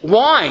need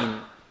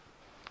wine.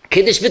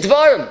 Kiddush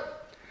b'dvarim.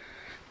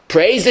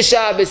 Praise the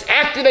Shabbos,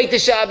 activate the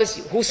Shabbos.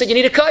 Who said you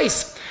need a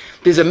kais?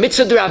 There's a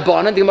mitzvah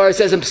d'Rabbanan, the Gemara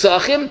says in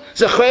Pesachim,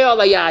 Zachrei al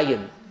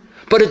hayayin.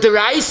 But a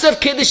deraisa of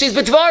Kiddush is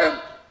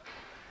b'dvarim.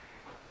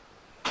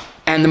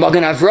 And the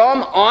Magen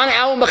Avram, on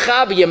our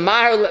Mechaber,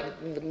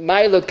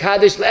 Yemar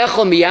Kaddish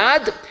Le'echol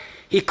Miyad,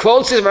 he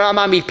quotes his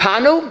Ramami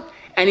Panu,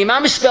 and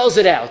Imam spells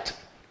it out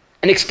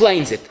and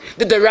explains it.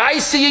 The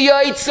deraisa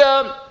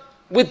yoytza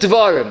with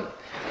dvarim.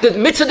 The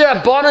mitzvah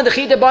d'Rabbanan, the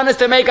chid d'Rabbanan is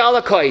to make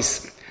ala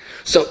kais.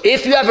 So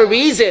if you have a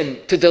reason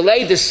to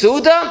delay the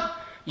seudah,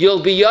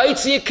 you'll be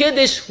yotze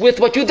Kiddush with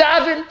what you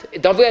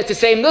davened. Don't forget it's the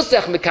same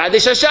nusach,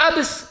 Mekadesh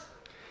HaShabbos,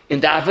 in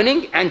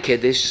davening and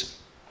Kiddush.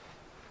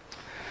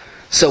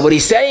 So what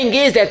he's saying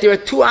is that there are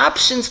two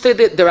options to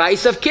the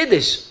rise of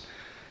Kiddush.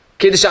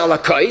 Kiddush ala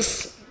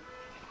kais,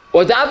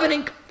 or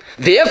davening.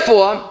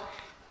 Therefore,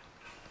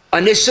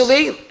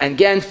 initially, and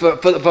again, for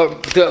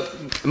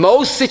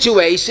most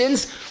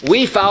situations,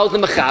 we follow the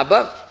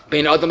Mechaber,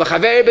 Ben Adam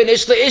Chaver, Ben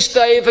Ishla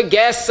Ishtay, for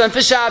guests and for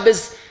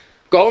Shabbos,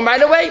 go home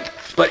right away.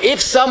 But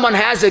if someone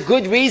has a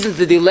good reason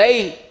to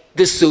delay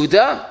the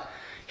seudah,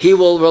 he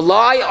will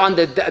rely on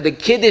the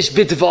Kiddush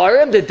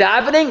b'dvarim, the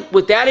davening,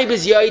 with that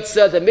is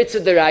yotza, the mitzvah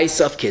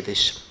deraisa of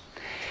Kiddush.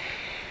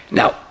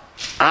 Now,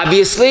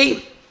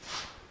 obviously,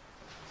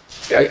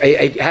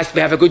 it has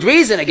to have a good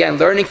reason. Again,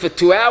 learning for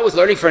 2 hours,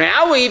 learning for an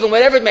hour even,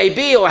 whatever it may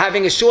be, or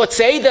having a short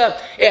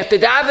seudah after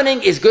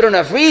davening is good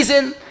enough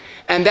reason.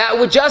 And that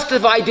would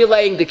justify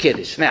delaying the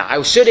Kiddush. Now,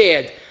 I should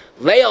add,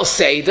 Leil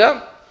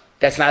Seudah,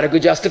 that's not a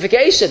good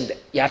justification.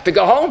 You have to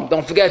go home.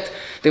 Don't forget,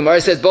 the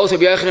Gemara says both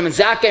Rabbi Yochanan and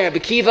Zakkai and Rabbi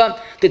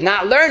Kiva did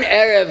not learn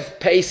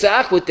Erev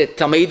Pesach with the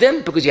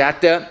Talmidim because you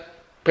had to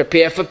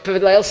prepare for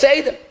Leil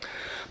Seudah.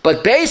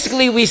 But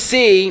basically we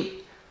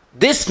see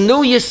this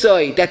new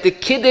Yesod, that the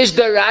Kiddush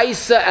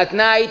deraisa at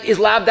night is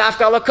lav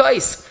dafka ala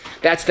kos.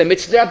 That's the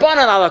mitzvah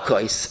d'Rabbanan ala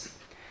kos.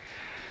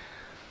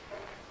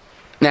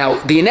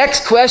 Now, the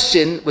next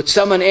question, which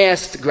someone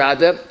asked,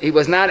 Grada, he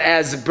was not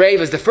as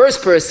brave as the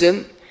first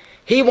person.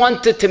 He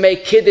wanted to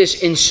make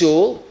Kiddush in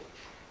shul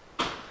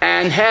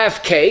and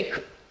have cake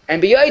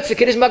and be yotze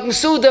Kiddush makom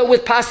seudah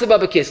with pasta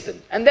babakistan.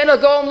 And then he'll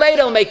go home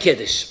later and make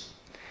Kiddush.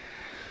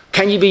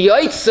 Can you be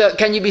yotze,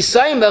 can you be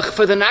saimach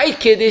for the night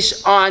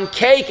Kiddush on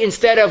cake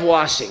instead of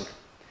washing?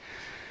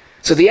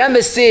 So the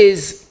emes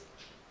is,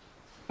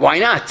 why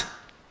not?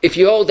 If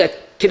you hold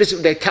that Kiddush,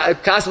 the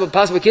pasta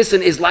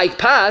babakistan is like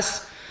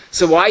pas,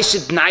 so why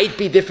should night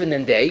be different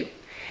than day?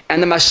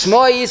 And the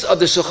mashmois of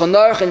the Shulchan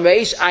Aruch and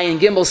Reish Ayin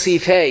Gimel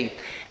Sif Hey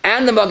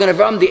and the Magen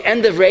Avram, the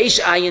end of Reish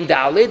Ayin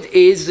Dalid,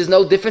 is there's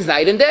no difference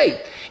night and day.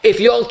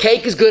 If your old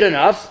cake is good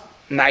enough,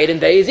 night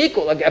and day is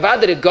equal. Like about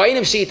the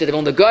goyinim shita, they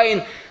on the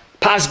goyin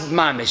pas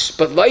mamish.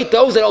 But like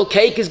those that old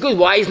cake is good,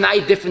 why is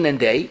night different than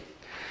day?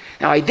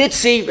 Now I did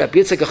see Rabbi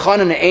Yitzchak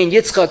Achanan and Ein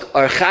Yitzchak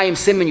or Chaim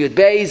Simon Yud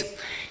Beis.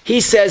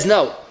 He says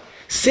no,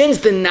 since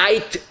the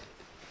night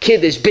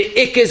Kiddush,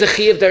 be'ik is a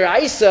chiyuv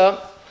deraisa,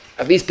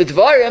 at least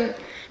b'dvarim,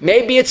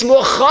 maybe it's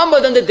more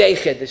chama than the day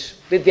Kiddush.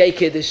 The day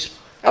Kiddush.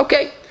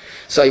 Okay.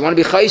 So you want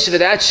to be chayish for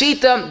that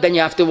shita, then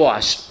you have to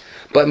wash.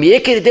 But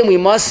mi'ikid din, we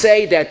must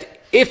say that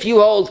if you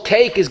hold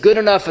cake is good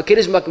enough for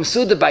Kiddush makom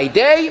seudah by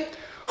day,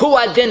 hu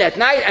adin at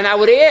night, and I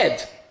would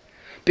add,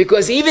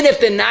 because even if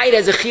the night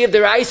has a chiyuv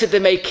deraisa to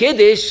make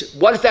Kiddush,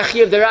 what is that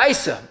chiyuv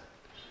deraisa?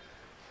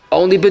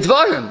 Only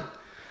b'dvarim.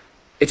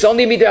 It's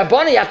only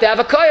midrabanan, you have to have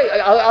a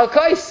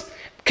kais.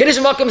 Kiddush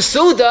makom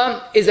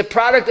seudah is a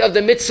product of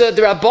the mitzvah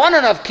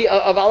d'Rabbanan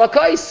of ala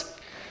kais.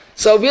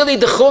 So really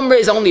the chumrah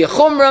is only a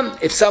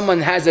chumrah. If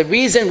someone has a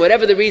reason,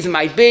 whatever the reason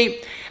might be,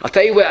 I'll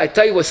tell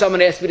you what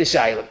someone asked me to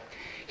shayla.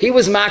 He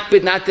was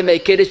makbid not to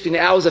make Kiddush between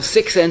the hours of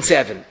 6 and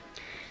 7.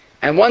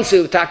 And once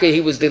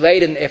he was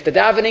delayed after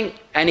davening,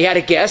 and he had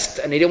a guest,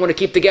 and he didn't want to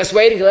keep the guest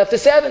waiting till after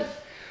 7. So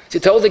he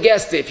told the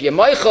guest, if you're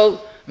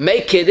Michael,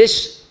 make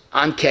Kiddush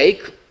on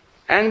cake,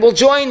 and we'll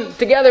join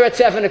together at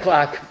 7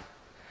 o'clock.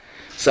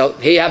 So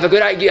here you have a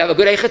good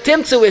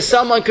echatimtzu where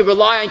someone could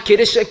rely on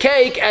Kiddush a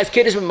cake as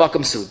Kiddush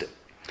b'makam seudah.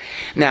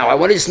 Now, I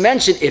want to just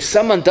mention, if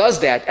someone does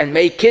that and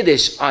make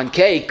Kiddush on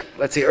cake,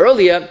 let's say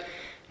earlier,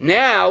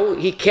 now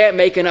he can't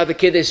make another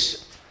Kiddush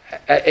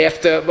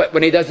after,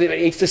 when he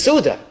eats the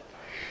seudah.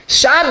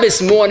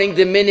 Shabbos morning,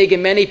 the minig,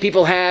 and many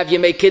people have, you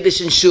make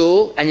Kiddush in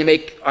shul, and you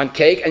make on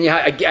cake, and you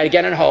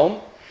again at home,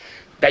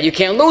 that you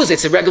can't lose.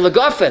 It's a regular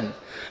guffin.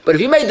 But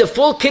if you made the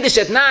full Kiddush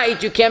at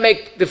night, you can't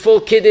make the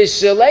full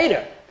Kiddush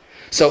later.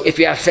 So if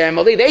you have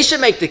family, they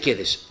should make the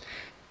Kiddush.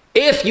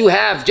 If you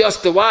have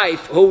just the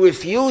wife who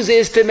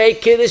refuses to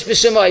make Kiddush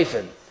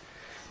b'shemayfen,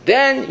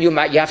 then you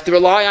have to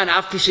rely on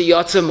afisha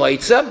yotza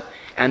moitza,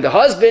 and the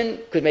husband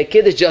could make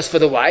Kiddush just for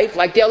the wife,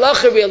 like the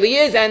halacha really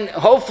is, and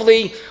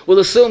hopefully we'll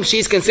assume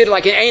she's considered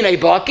like an einay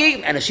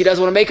baki, and if she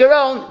doesn't want to make her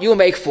own, you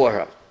make for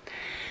her.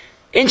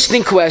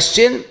 Interesting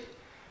question,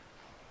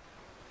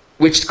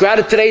 which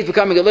granted today is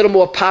becoming a little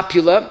more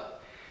popular.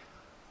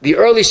 The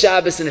early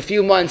Shabbos in a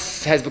few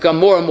months has become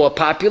more and more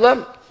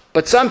popular,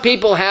 but some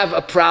people have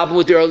a problem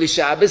with the early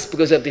Shabbos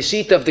because of the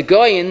sheet of the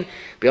Goyin.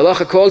 The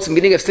halacha quotes in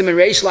the beginning of Siman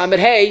Reish Lamed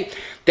Hey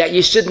that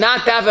you should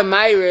not have a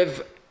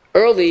Maariv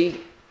early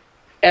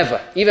ever,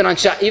 even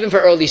for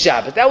early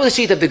Shabbos. That was the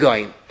sheet of the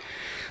Goyin.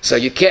 So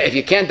if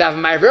you can't have a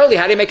Maariv early,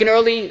 how do you make an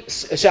early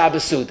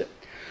Shabbos seudah?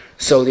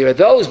 So there are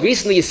those,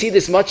 recently you see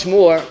this much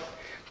more,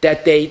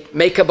 that they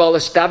make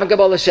daven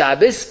Kabbalah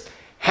Shabbos,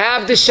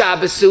 have the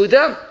Shabbos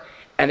seudah,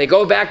 and they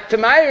go back to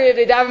Maariv,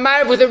 they daven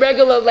Maariv with a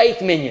regular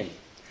late minyan.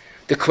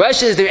 The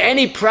question is there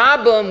any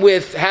problem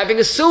with having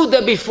a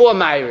seudah before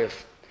Maariv?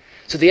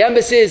 So the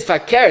emphasis is,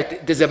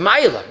 fakert, there's a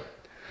mailah.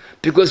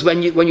 Because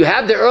when you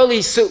have the early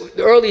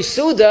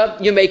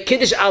seudah, you make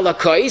Kiddush ala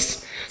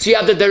kois, so you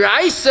have the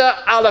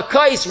deraisa ala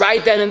kois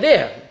right then and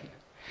there.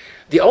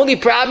 The only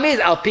problem is,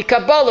 al pi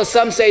Kabbalah,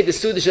 some say the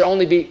seudah should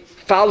only be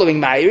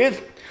following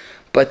Maariv.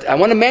 But I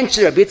want to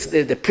mention the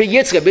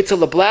pre-Yitzchak, Rabbi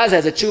Zev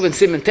has a tshuva and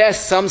Siman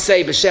test. Some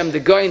say b'shem the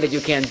goyin that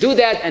you can't do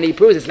that, and he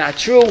proves it's not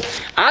true.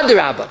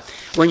 Adarabah,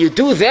 when you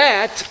do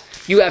that,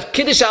 you have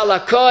Kiddush ala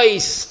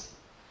kois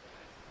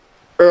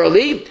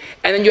early,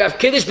 and then you have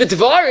Kiddush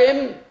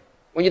b'dvarim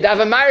when you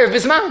daven Maariv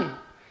bisman.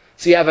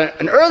 So you have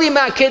an early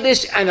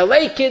Kiddush and a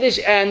late Kiddush,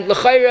 and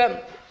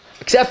l'chayra,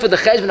 except for the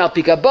cheshbon al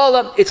pi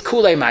Kabbalah, it's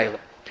kulei ma'ila.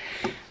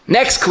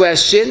 Next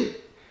question: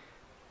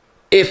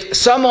 if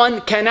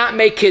someone cannot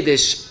make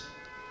Kiddush,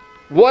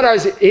 what are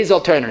his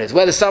alternatives?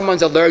 Whether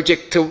someone's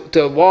allergic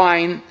to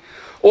wine,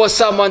 or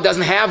someone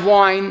doesn't have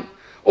wine,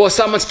 or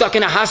someone's stuck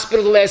in a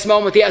hospital the last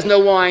moment, he has no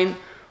wine.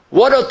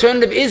 What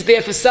alternative is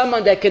there for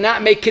someone that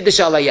cannot make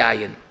Kiddush ala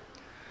yayin?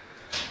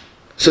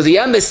 So the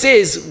emes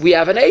is, we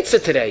have an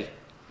eitzah today.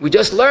 We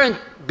just learned,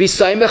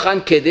 b'saymech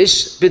on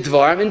Kiddush,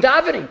 b'dvarim, and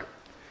davening.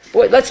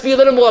 Boy, let's be a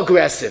little more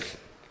aggressive.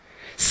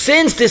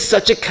 Since there's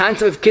such a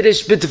concept of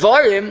Kiddush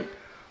b'dvarim,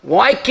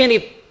 why can't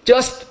he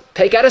just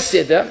take out a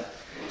seudah,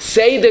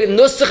 say the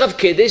nusach of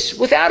Kiddush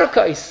without a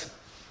kais?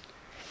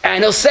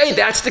 And he'll say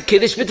that's the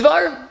Kiddush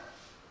b'dvarim.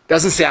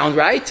 Doesn't sound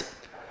right.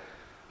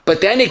 But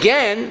then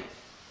again,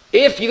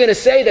 if you're going to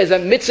say there's a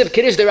mitzvah of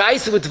Kiddush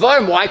deraisa with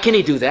dvarim, why can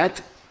he do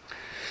that?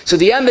 So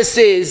the emes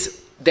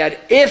is that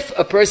if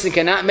a person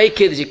cannot make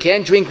Kiddush, you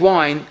can't drink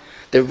wine,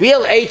 the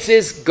real eitz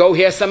is go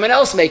hear someone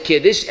else make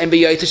Kiddush and be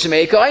yoyta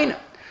shemei koina.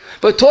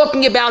 But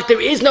talking about there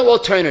is no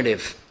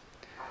alternative.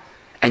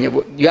 And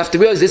you have to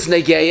realize this is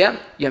negeya,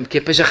 Yom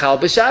Kippur Shachal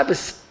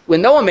b'Shabbos,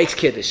 when no one makes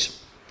Kiddush.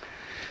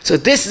 So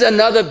this is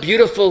another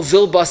beautiful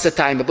zilbasa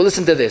time. But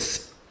listen to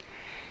this.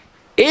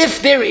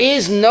 If there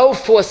is no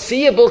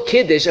foreseeable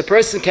Kiddush, a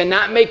person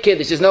cannot make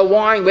Kiddush, there's no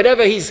wine,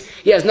 whatever, he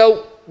has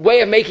no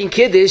way of making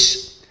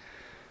Kiddush,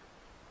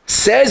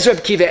 says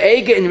Reb Kiva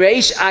Eiger in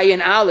Reish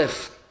Ayin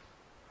Aleph,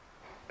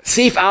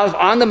 Sif Aleph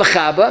on the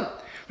Mechaba,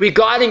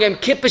 regarding Yom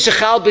Kippur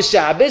Shechal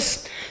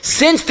b'Shabbos,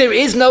 since there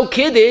is no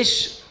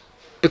Kiddush,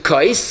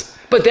 because,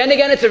 but then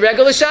again it's a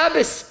regular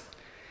Shabbos.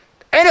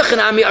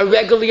 A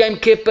regular Yom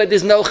Kippur,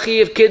 there's no chi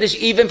of Kiddush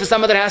even for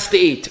someone that has to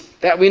eat.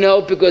 That we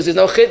know because there's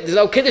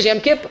no Kiddush Yom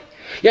Kippur.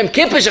 Yom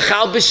Kippur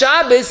Shechal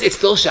b'Shabbos, it's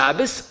still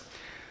Shabbos.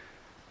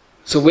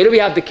 So where do we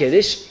have the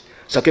Kiddush?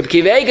 So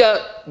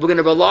Kivega, we're going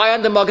to rely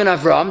on the Magen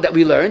Avram that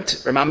we learned,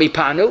 Ramami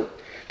Panu,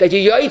 that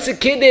you yoytze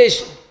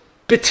Kiddush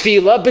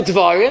b'tfila,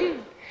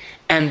 b'dvarim,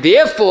 and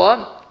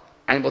therefore,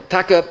 and we'll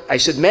talk up, I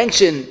should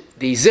mention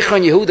the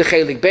Zichron Yehuda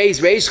Chelik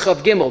Beis Reish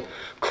Chav Gimel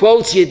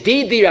quotes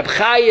Yedidi Rab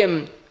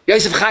Chaim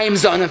Yosef Chaim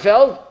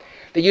Zonenfeld.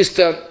 They used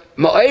to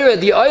ma'ira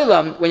the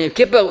oilam when Yom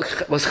Kippur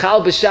was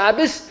Chal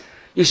b'Shabbos.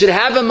 You should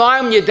have a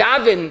mar when you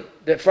daven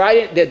the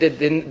Friday,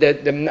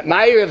 the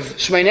Maariv of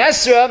Shemon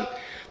Esra,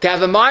 to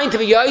have a mind to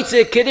be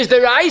yoytze Kiddush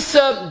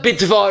deraisa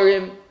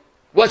b'dvarim.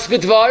 What's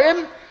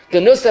b'dvarim? The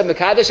nusach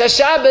mekadosh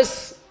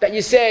haShabbos that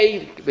you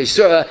say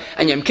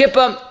and Yom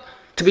Kippur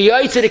to be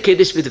yoytze the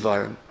Kiddush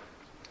b'dvarim.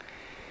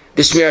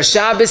 The Shmir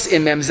Shabbos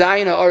in Mem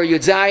Zayin or Yud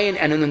Zayin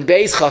and in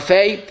Beis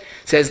Chafei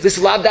says this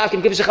is lav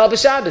dakin Kiddush Echal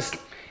b'Shabbos.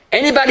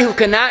 Anybody who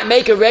cannot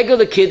make a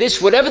regular Kiddush,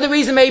 whatever the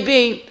reason may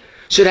be,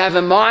 should have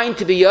a mind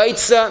to be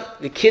Yotza,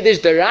 the Kiddush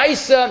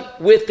Deraisa,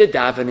 with the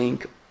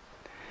davening.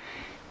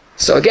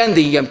 So again,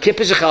 the Yom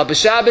Kippur Echal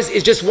b'Shabbos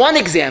is just one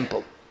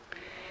example.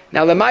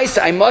 Now,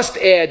 Lamaisa, I must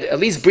add, at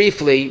least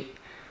briefly,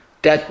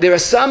 that there are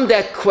some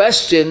that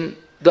question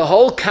the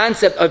whole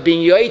concept of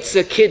being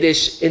Yotza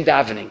Kiddush in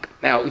davening.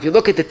 Now, if you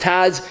look at the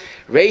Taz,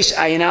 Reish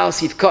Ayin Al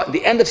Sivkot,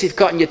 the end of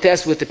Sivkot and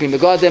Yotes with the Pri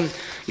Megadim,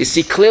 you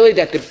see clearly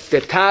that the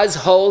Taz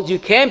holds you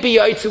can't be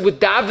Yotza with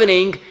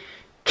davening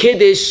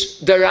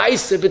Kiddush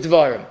Deraisa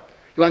B'Dvarim.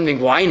 You're wondering,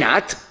 why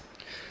not?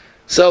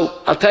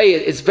 So, I'll tell you,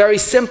 it's very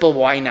simple,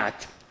 why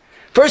not?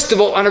 First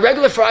of all, on a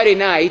regular Friday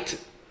night,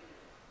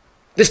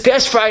 this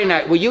past Friday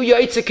night, were you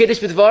Yotza Kiddush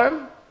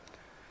B'Dvarim?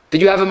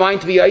 Did you have a mind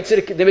to be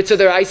Yotza the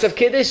mitzvah Deraisa of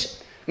Kiddush?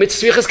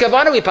 Mitzvah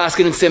Kavanah we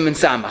paskin in Sim and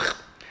Samach.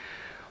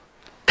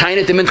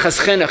 Tainet the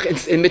Minchas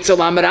Chinuch in Mitzvah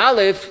Lamed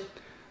Aleph.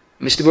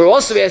 Mr. Bur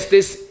also asked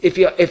this: if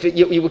you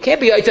can't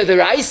be Yotza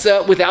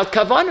Deraisa without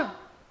Kavanah.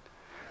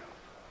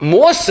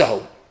 More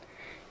so,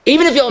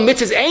 even if your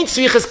mitzvahs ain't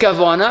Tzrichas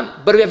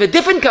Kavanah, but if we have a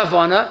different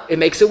Kavanah, it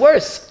makes it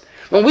worse.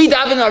 When we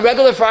daven on a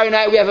regular Friday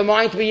night, we have a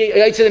mind to be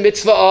Yotza the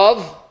mitzvah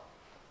of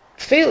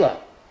Tefillah,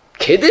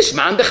 Kiddush,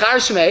 Man Dechar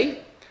Shmei.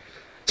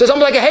 So it's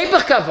almost like a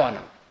Hepech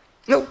Kavanah.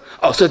 No.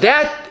 Oh, so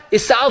that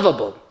is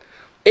solvable.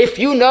 If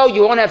you know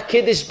you won't have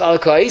Kiddush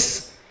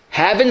Balakais,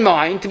 have in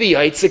mind to be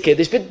Yotza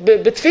Kiddush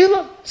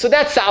B'Tefillah. So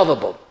that's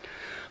solvable.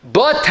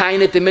 But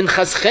Tainet the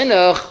Minchas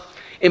Chinuch,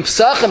 in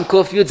Psachim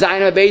Kuf Yud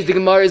Zayin HaBeis, the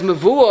Gemara is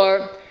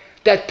Mavur,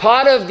 that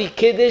part of the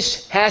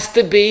Kiddush has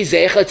to be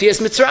Zeich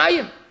Atiyas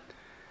Mitzrayim.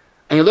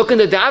 And you look in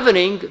the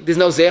davening, there's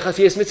no Zeich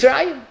Atiyas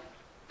Mitzrayim.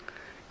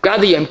 God,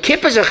 the Yom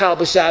Kippur Echal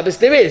b'Shabbos,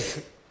 there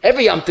is.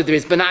 Every Yom Tov there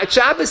is, but not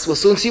Shabbos. We'll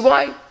soon see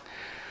why.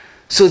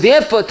 So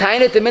therefore,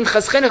 Tainet the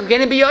Minchas Chinuch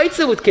can be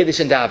Yotza with Kiddush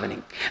and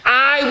davening.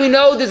 We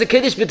know there's a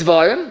Kiddush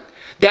B'Dvarim.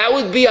 That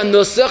would be a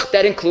Nusach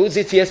that includes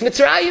Yitzias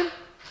Mitzrayim.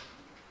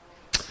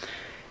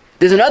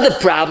 There's another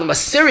problem, a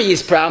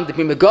serious problem, that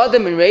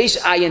Megadim and Reish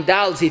Ayin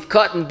Dal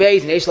Zivkot and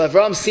Beis and Eish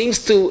Lavram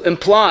seems to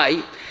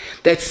imply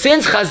that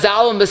since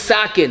Chazal and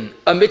Masakin,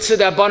 a mitzvah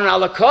d'Rabbanan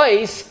ala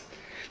kois,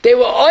 they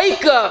were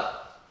oika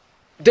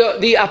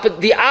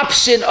the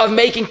option of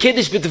making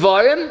Kiddush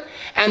B'Dvarim,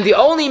 and the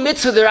only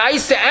mitzvah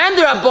d'Oraisa and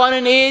the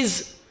Rabbanan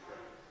is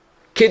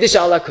Kiddush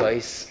ala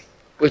kois,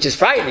 which is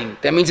frightening.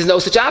 That means there's no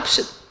such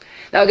option.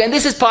 Now again,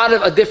 this is part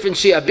of a different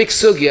shia, a big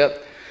sugya,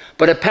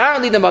 but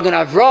apparently the Magen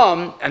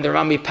Avram and the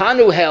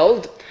Ramipanu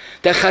held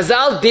that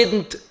Chazal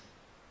didn't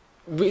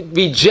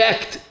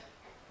reject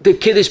the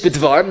Kiddush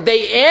B'Dvarim.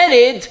 They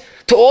added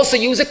to also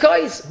use a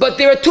kois. But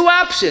there are two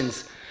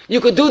options. You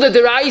could do the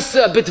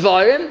D'Oraisa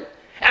B'Dvarim,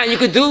 and you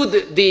could do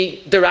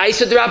the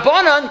D'Oraisa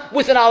D'Rabbanan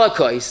with an ala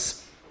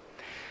kois.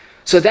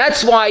 So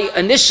that's why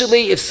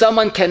initially, if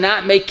someone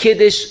cannot make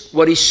Kiddush,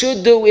 what he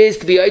should do is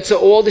to be Yotza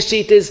all the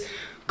Shitas,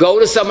 go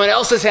to someone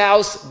else's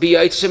house, be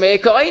Yotza Shemei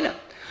Koina.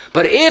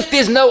 But if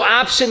there's no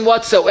option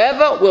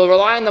whatsoever, we'll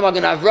rely on the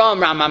Magen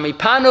Avram, Ramami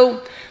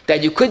Panu,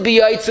 that you could be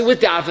Yotza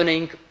with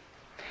davening.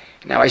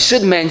 Now I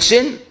should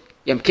mention,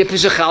 Yom Kippur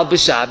Shechal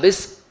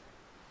b'Shabbos,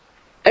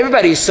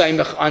 everybody is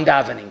Saimach on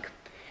davening.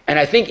 And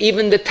I think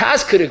even the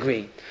Taz could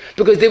agree,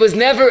 because there was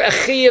never a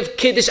Chiyuv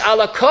Kiddush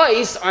ala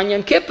kois on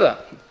Yom Kippur.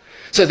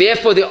 So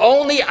therefore the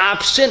only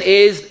option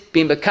is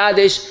being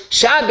B'Kaddish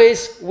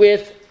Shabbos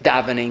with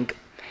davening.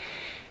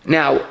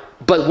 Now,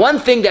 but one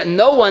thing that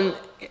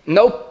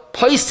no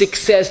Poisik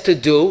says to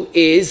do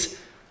is,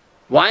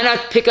 why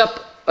not pick up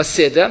a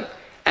seudah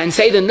and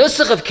say the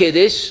Nusach of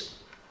Kiddush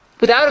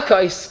without a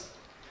kois?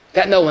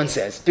 That no one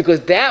says,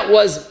 because that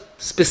was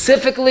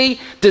specifically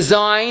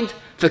designed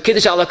for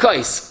Kiddush ala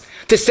kois.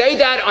 To say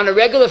that on a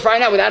regular Friday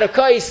night without a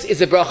kois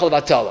is a bracha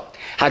l'vatala.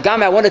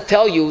 Hagam, I want to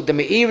tell you, the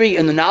Meiri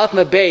in the Nalach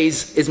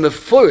Mabeis is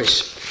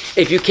mefurish.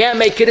 If you can't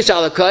make Kiddush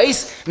ala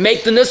kois,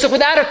 make the Nusach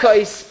without a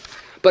kois.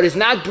 But it's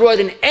not brought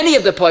in any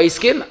of the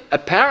Paiskim.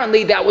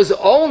 Apparently that was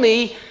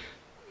only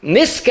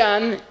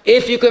Niskan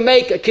if you can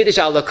make a Kiddush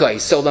ala kois.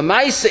 So the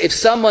Maisa, if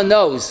someone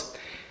knows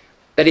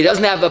that he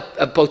doesn't have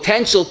a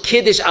potential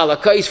Kiddush ala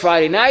kois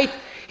Friday night,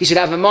 he should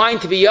have a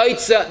mind to be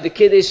Yotza, the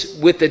Kiddush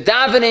with the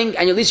davening,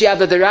 and at least you have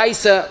the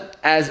D'Oraisa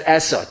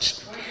as such.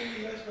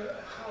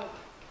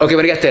 Okay,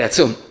 we're going to get to that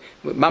soon.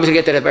 Mama's going to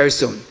get to that very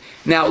soon.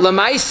 Now,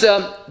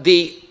 Lamaisa,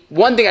 the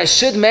one thing I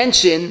should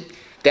mention,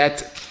 that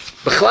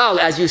B'chlal,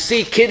 as you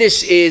see,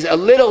 Kiddush is a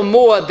little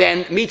more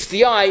than meets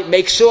the eye.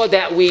 Make sure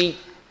that we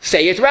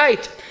say it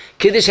right.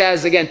 Kiddush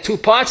has, again, two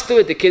parts to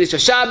it, the Kiddush of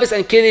Shabbos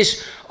and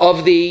Kiddush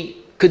of the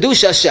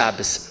Kedusha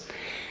Shabbos.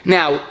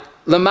 Now,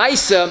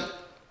 Lamaisa,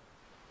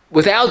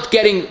 without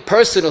getting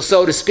personal,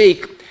 so to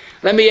speak,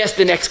 let me ask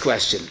the next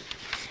question.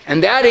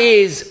 And that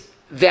is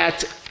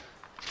that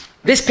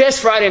this past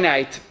Friday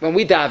night, when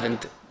we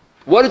davened,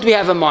 what did we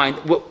have in mind?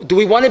 Do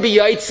we want to be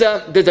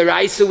Yotza, the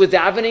D'Oraisa with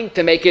davening,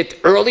 to make it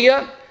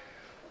earlier?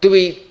 Do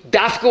we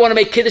dafka want to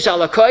make Kiddush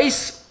ala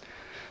kois?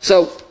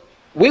 So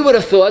we would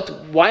have thought,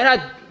 why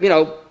not,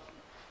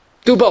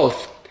 Do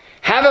both.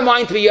 Have in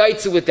mind to be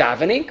Yotze with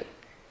davening.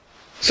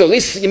 So at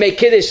least you make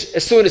Kiddush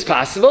as soon as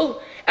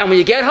possible. And when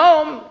you get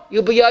home,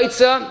 you'll be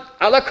Yotze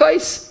ala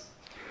kos.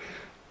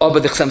 Oh,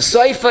 but the Chassam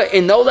Sofer,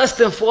 in no less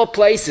than 4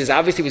 places,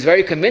 obviously he was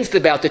very convinced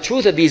about the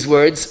truth of these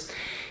words.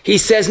 He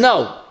says,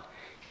 no.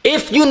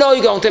 If you know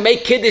you're going to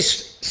make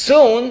Kiddush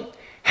soon,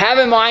 have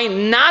in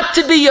mind not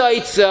to be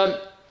Yotze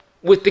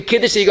with the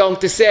Kiddush you're going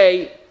to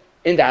say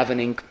in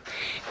davening.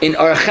 In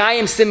Orach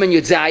Chaim Siman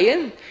Yud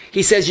Zayin,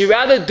 he says you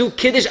rather do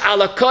Kiddush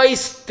ala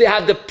kos to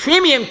have the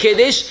premium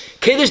Kiddush,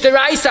 Kiddush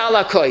deraisa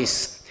ala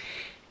kos.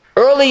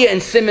 Earlier in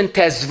Siman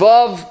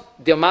Tezvav,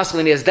 the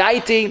Masculine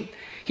Yazdaiti,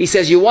 he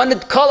says you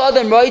wanted Kol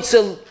Adam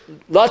Roitzel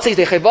Latzei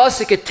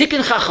Techevasik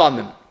Tikkun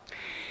Chachamim.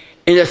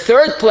 In the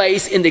 3rd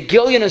place, in the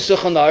Gilyon and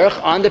Shulchan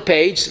Aruch, on the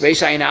page,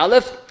 Reish Ayin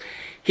Aleph,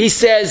 he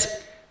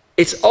says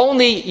it's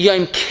only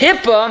Yom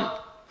Kippur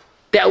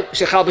that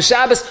Shechal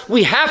b'Shabbos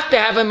we have to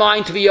have in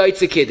mind to be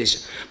Yotze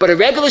Kiddush. But a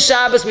regular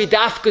Shabbos we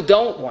dafka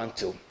don't want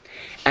to.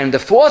 And in the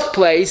 4th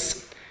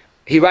place,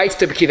 he writes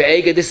to B'Kiva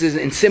Eiger, this is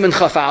in Siman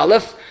Chaf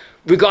Aleph,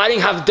 regarding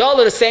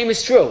havdala, the same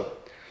is true.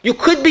 You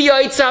could be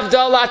Yotze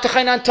havdala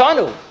atachan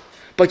antanu,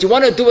 but you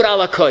want to do it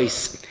ala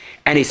kos.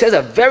 And he says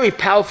a very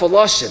powerful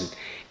lashon.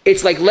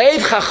 It's like Leiv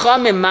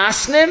Chachamim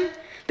Masnim,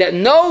 that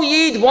no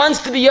Yid wants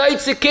to be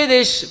Yotze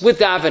Kiddush with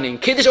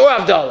davening, Kiddush or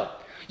havdala.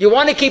 You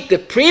want to keep the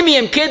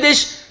premium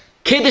Kiddush,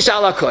 Kiddush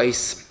ala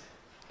kos.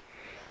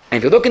 And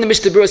if you look in the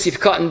Mishnah Berurah Sif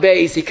Cotton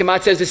Beis, he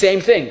Kamat says the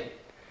same thing.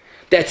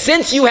 That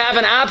since you have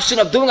an option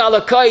of doing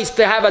ala kos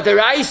to have a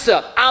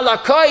deraisa ala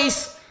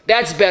kos,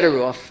 that's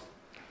better off.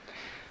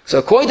 So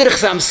according to the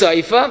Chassam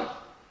Sofer,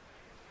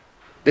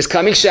 this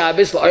coming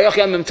Shabbos, L'Orach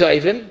Yomim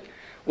Tovim,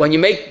 when you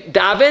make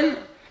daven,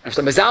 and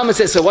Shlomo Zalman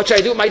says, so what should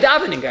I do with my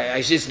davening?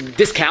 I should just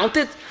discount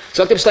it?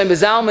 So Shlomo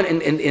Zalman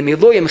in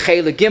Miluyim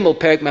Chele Gimel,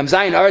 Perik Mem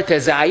Zayin, Arat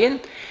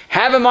Zayin,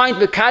 have in mind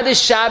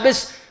B'Kaddish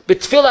Shabbos,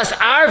 B'Tfilas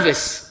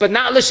Arvis, but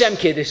not L'Shem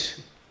Kiddush.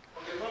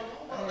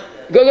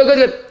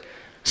 Good.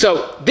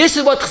 So this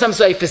is what Chassam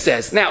Sofer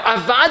says. Now,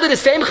 Avada, the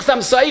same Chassam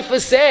Sofer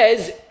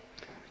says,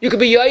 you could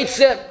be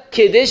Yotze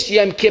Kiddush,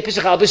 Yom Kippur,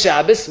 Shechal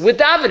b'Shabbos, with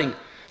davening.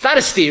 It's not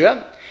a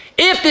stira.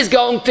 If there's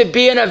going to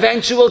be an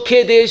eventual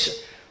Kiddush,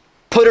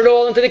 put it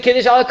all into the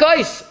Kiddush ala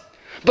kos.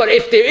 But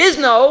if there is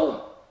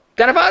no,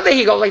 then Avada,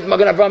 he goes like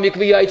Magen Avraham, you could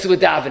be Yotze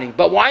with davening.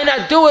 But why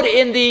not do it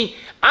in the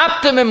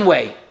optimum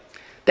way?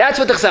 That's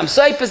what the Chassam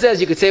Sofer says.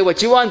 You could say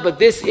what you want, but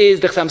this is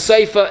the Chassam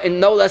Sofer in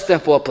no less than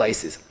 4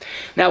 places.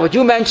 Now, what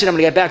you mentioned, I'm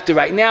going to get back to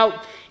right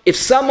now. If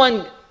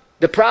someone,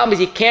 the problem is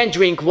he can't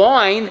drink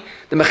wine,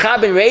 the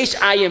Mechaber Reish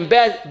Ayin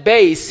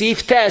Beis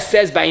Sif Tes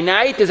says by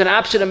night there's an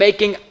option of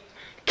making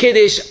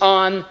Kiddush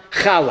on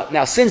Challah.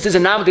 Now, since there's a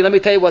novelty, let me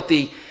tell you what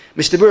the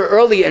Mishnah Berurah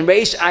earlier in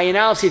Reish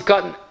Ayin Aleph Sif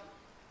Cotton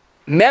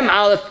Mem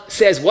Aleph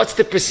says what's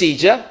the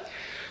procedure.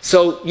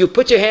 So you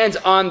put your hands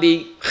on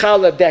the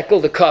Challah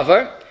dekel, the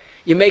cover.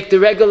 You make the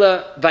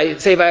regular,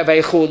 say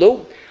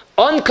Vayechulu.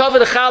 Uncover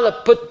the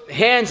challah, put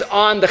hands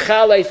on the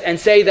challah and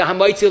say the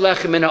Hamoitzi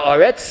Lechem Min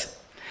Haaretz.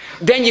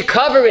 Then you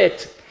cover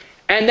it,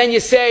 and then you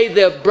say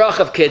the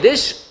brach of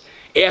Kiddush.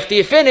 After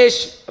you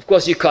finish, of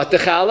course you cut the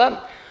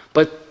challah,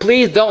 but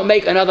please don't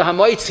make another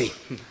Hamoitzi.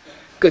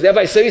 Because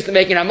everybody's so used to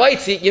making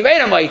Hamoitzi, you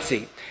made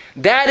Hamoitzi.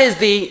 That is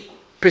the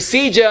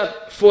procedure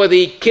for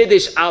the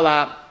Kiddush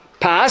ala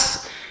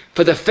pas.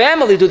 For the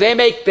family, do they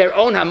make their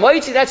own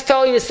hamoitzi? That's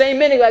totally the same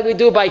meaning like we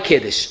do by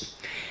Kiddush.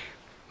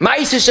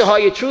 Ma'aseh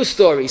Shehaya, true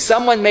story.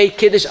 Someone made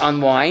Kiddush on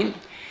wine,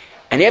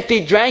 and after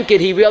he drank it,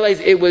 he realized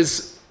it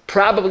was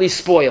probably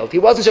spoiled. He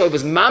wasn't sure if it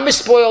was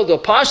mamish spoiled or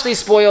partially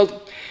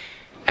spoiled,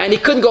 and he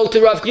couldn't go to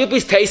Rav. Could you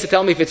please taste it,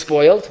 tell me if it's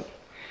spoiled?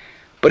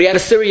 But he had a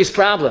serious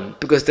problem,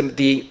 because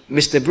the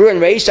Mishnah Berurah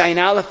and Reish Ayin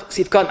Aleph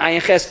Sifkan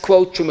Ayin Ches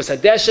quote Trumas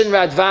Hadeshin,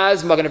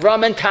 Radvaz, Magen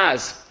Avraham, and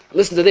Taz.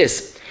 Listen to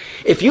this.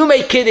 If you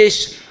make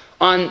Kiddush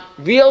on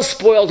real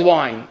spoiled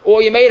wine,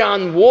 or you made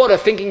on water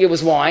thinking it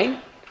was wine,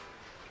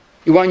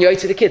 you want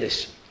Yotze the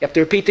Kiddush. You have to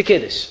repeat the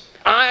Kiddush.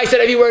 I said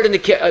every word in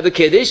the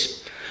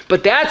Kiddush,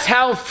 but that's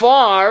how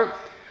far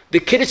the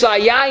Kiddush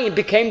Ayayin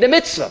became the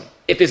mitzvah.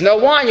 If there's no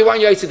wine, you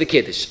want Yotze the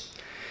Kiddush.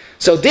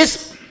 So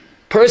this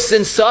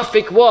person's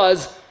suffix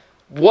was,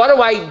 what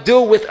do I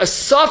do with a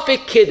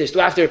suffix Kiddush? Do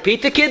I have to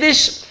repeat the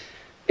Kiddush?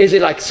 Is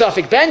it like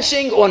suffix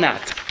benching or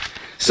not?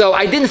 So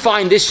I didn't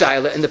find this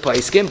shaila in the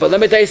Paiskim, but let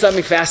me tell you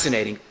something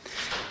fascinating.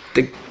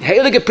 The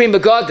Heilige Pri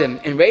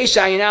Megadim in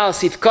Reish Ayin Aleph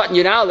Sif Cotton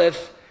Yud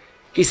Aleph,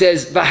 he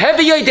says, "V'hevi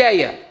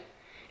yodeya."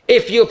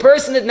 If your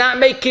person did not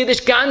make Kiddush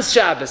Gans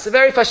Shabbos, a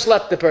very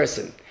fashlepta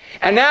person,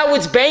 and now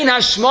it's Bein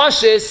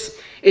Hashmoshes,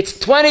 it's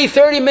 20,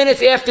 30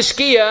 minutes after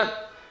Shkia,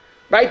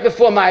 right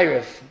before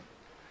Maariv.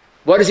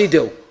 What does he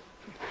do?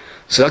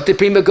 So Dr.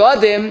 Pri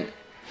Megadim,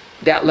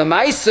 that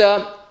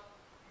Lamaisa,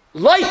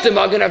 like the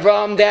Magen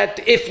Avraham,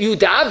 that if you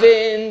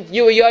daven,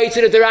 you are Yotze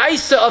the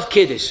deraisa of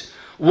Kiddush.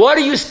 What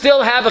do you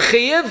still have a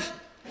chiyuv?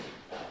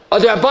 Or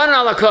the rabbanon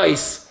ala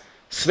kos,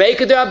 sveika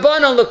the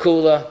rabbanon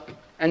lakula,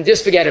 and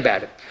just forget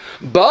about it.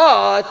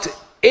 But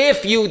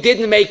if you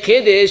didn't make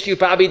Kiddush, you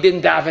probably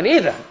didn't daven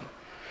either.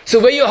 So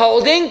where you're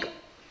holding,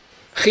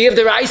 Chiyav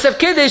the rice of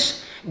Kiddush,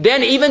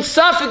 then even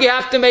suffix you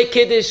have to make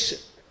Kiddush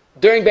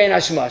during Bein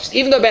Hashmash.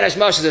 Even though Bein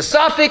Hashmash is a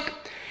suffix,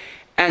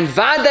 and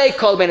Vadei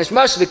called Bein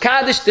Hashmash the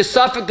Kaddish, the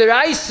suffix the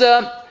rice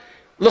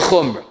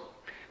l'chumra.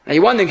 Now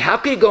you're wondering, how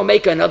can you go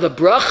make another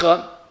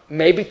bracha?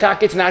 Maybe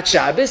tak it's not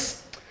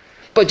Shabbos.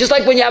 But just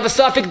like when you have a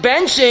suffix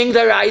benching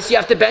the rice, you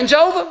have to bench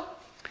over.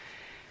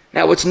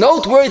 Now what's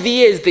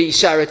noteworthy is the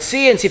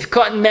Sharatzi and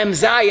Sifkat and Mem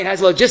Zayin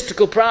has a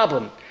logistical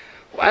problem.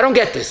 I don't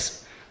get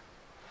this.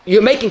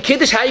 You're making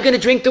Kiddush, how are you going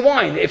to drink the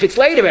wine? If it's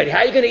late already, how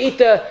are you going to eat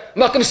the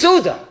Makam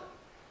Seudah?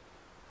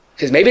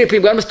 He says, maybe the Pri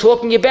Megadim was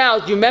talking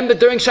about, you remember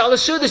during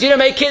Shalosh Seudas, you didn't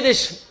make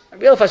Kiddush. I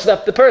realize I should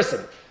up the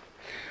person.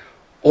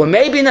 Or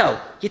maybe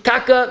no, you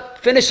taka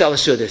finish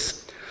Shalosh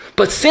Seudas.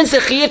 But since the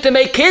Chiyuv to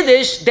make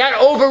Kiddush, that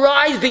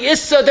overrides the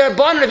Issa, their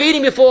bun of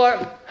eating before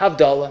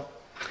havdala.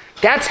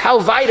 That's how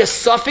weit a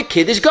suffix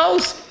Kiddush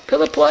goes.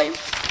 Pillar play.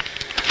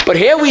 But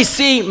here we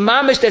see,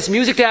 mamish, that's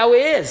music to how it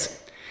is.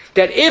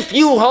 That if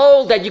you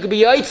hold that you could be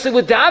Yotze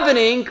with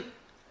davening,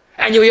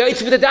 and you're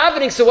Yotze with the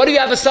davening, so what do you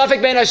have a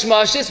suffix ben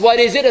hashmashis? What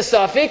is it, a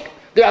suffix?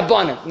 The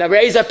Rabbanan. Now,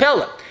 raise a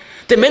pella.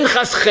 The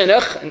Minchas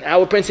Chinuch, and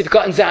our principal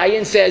Cotton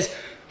Zion says,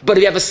 but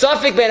if you have a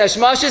suffix ben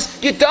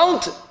hashmashis, you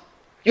don't.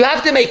 You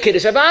have to make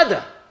Kiddush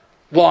Avada.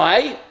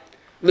 Why?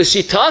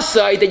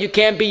 L'shitasai, that you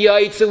can't be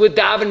Yotze with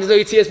davening,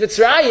 Yotzias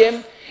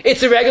Mitzrayim.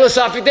 It's a regular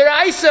suffix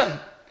deraisa.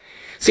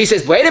 So he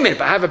says, wait a minute,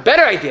 but I have a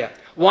better idea.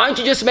 Why don't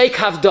you just make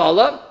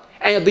havdala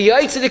and you'll be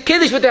Yotze the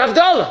Kiddush with the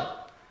havdala?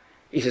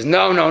 He says,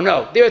 no.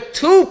 There are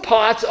two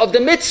parts of the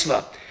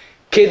mitzvah,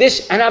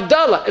 Kiddush and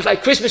havdala. It's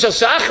like Christmas shel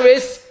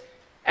Shachris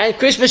and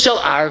Christmas shel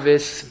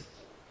Arvis.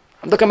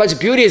 Look how much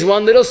beauty is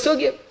one little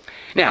sugya.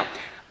 Now,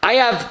 I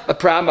have a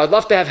problem. I'd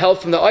love to have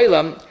help from the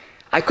Olam.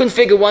 I couldn't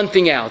figure one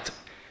thing out.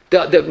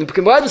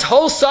 The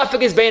whole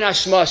suffix is Bein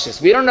Hashmashis.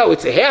 We don't know.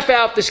 It's a half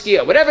hour after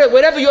Shkia.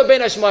 Whatever your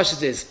Bein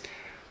Hashmashis is.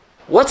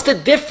 What's the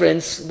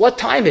difference? What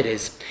time it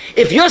is?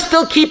 If you're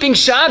still keeping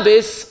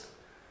Shabbos,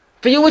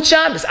 for you it's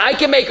Shabbos. I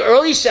can make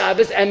early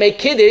Shabbos and make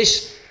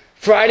Kiddush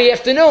Friday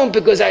afternoon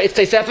because it's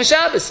Teisef for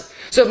Shabbos.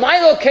 So if my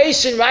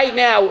location right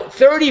now,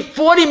 30,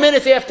 40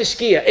 minutes after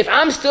Shkia, if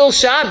I'm still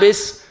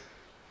Shabbos,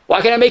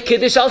 why can't I make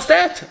Kiddush al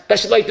Stat?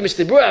 Especially like the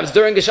Mishnah Berurah, it's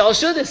during the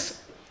Shalosh Seudas.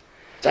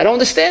 So I don't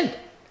understand.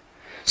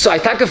 So I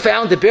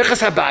found the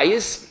Birchas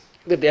Habayis,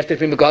 lived after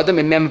the Pri Megadim,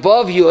 in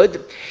Memvav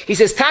Yud. He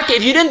says, Taka,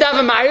 if you didn't have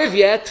a Maariv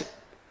yet,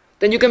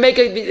 then you can make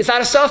it's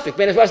not a suffix.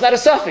 It's not a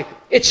suffix.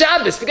 It's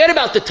Shabbos. Forget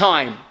about the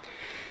time.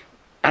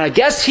 And I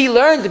guess he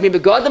learned that the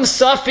Megadim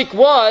suffix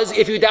was,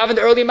 if you davened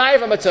early Maariv,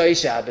 Matzoi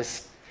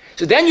Shabbos.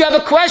 So then you have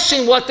a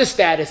question what the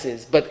status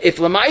is. But if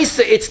Lamaisa,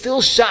 it's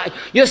still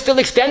you're still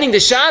extending the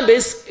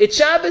Shabbos, it's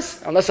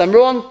Shabbos. Unless I'm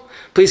wrong,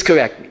 please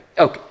correct me.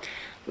 Okay.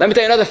 Let me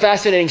tell you another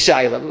fascinating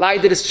shayla. Lie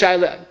that this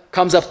shayla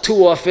comes up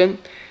too often.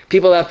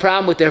 People have a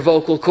problem with their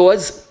vocal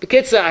cords. The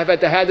kids, I've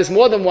had this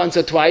more than once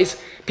or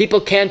twice.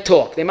 People can't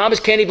talk. Their mamas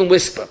can't even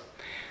whisper.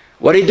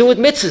 What do you do with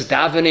mitzvahs?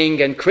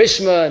 Davening and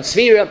krishma and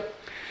svira.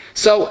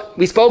 So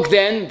we spoke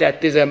then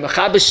that there's a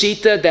mechaber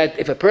shita that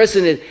if a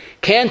person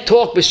can't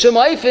talk b'shum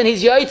oifen,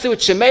 he's yaitzu with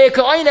shemeya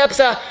ka'oinep's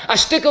a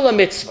shtickle a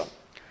mitzvah.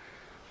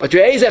 But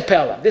re'ez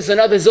apela. This is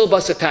another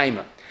zilbas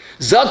timer.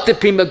 Zog the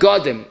Pri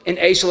Megadim in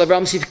Eishel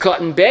Avram Sif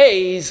Cotton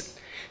Bays,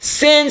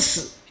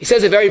 since, he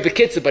says a very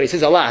bekitza, but he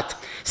says a lot.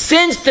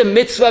 Since the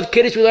mitzvah of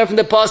Kiddush we learn from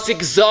the pasuk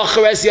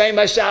Zachar es Yom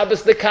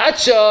HaShabbos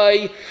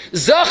lekatshoi,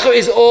 Zachar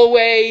is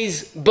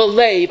always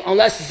believe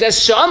unless it says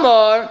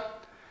Shamar.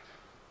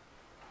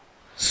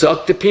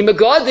 Zog the Pri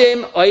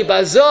Megadim oy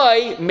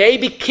bazoi,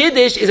 maybe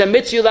Kiddush is a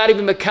mitzvah you're allowed to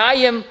be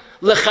mekayim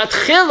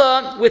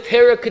lechatchila with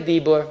hira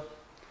kedibur,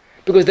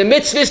 because the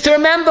mitzvah is to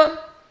remember.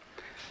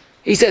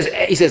 He says,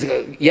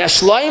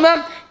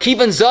 Yashloima,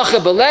 Kivan Zachar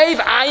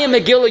Belev, I am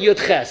Megillah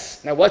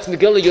Yudches. Now what's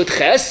Megillah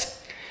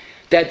Yudches?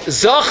 That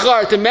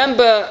Zachar, to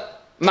remember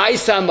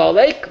Maisa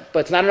Amalek, but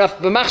it's not enough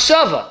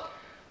b'machshava.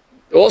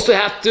 You also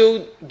have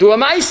to do a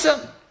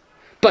Maisa.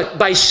 But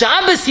by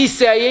Shabbos he's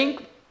saying,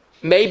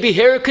 maybe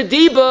here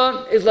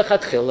Kadiba is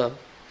Lechatchila.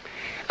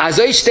 As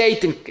I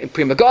state in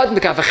Pri Megadim, the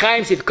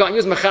Kavachaim, see if you can't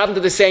use Machavim to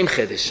the same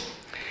Chiddush.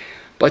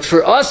 But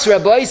for us,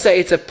 Rabbi say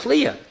it's a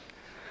pliya.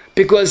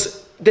 Because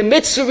the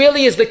mitzvah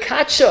really is the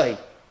kachai.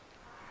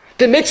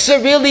 The mitzvah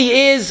really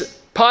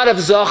is part of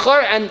Zachar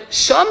and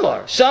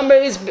Shamar.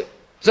 Shamar is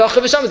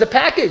Zachar v'Shamar is the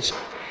package.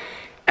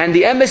 And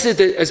the emes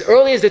is as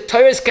early as the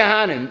Torah's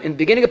Kahanim in the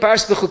beginning of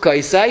Parashat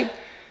Bechukaisai,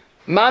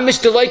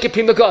 Mamish Deloike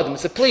Pri Megadim.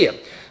 It's a pliya.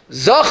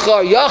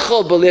 Zachar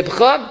yachol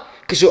b'libcha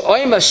kishu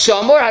oima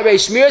Shamar harei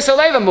shmiras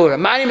halev amura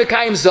mani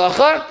mekayim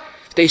Zachar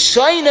they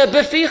shayna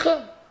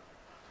b'ficha.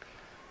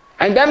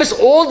 And that means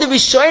all the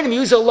Rishonim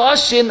use a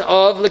lashon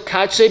of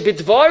lekatshe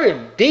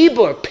b'dvarim,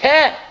 dibur,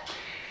 peh.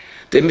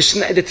 The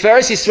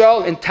Teves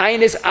Yisrael in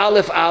Tainis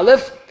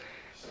Aleph,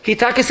 he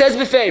says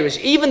b'ferish,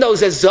 even though it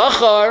says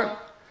Zachar,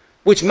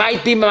 which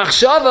might be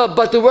machshava,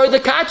 but the word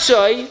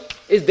lekatshe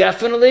is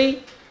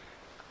definitely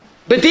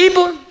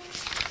b'dibur.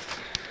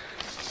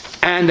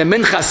 And the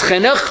Minchas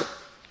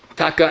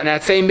Chinuch, in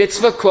that same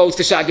mitzvah, quotes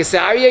the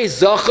Shagasarya,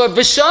 Zachar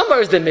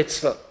v'Shamar is the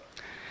mitzvah.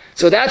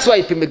 So that's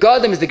why Pri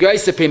Megadim is the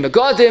grace of Pri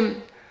Megadim.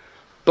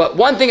 But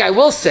one thing I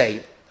will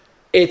say,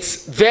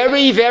 it's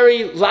very,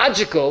 very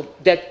logical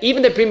that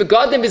even the Pri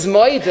Megadim is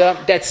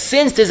moida, that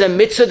since there's a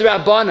mitzvah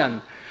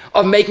d'Rabbanan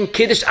of making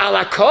Kiddush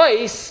ala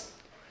kois,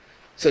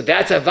 so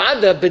that's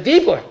havdala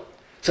b'dibur.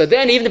 So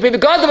then even the Pri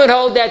Megadim would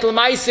hold that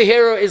l'maisa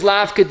hero is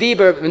lav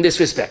kadibur in this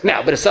respect.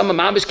 Now, but if someone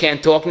mamish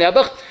can't talk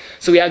nebuch,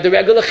 so we have the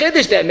regular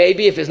Kiddush that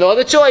maybe if there's no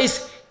other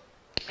choice,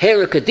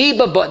 hero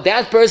kadiba, but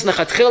that person, the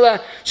chatchila,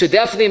 should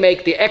definitely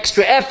make the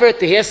extra effort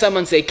to hear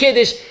someone say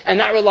Kiddush and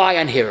not rely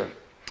on hero.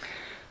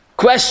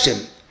 Question.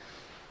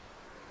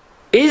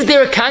 Is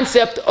there a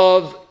concept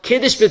of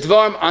Kiddush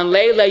b'dvarim on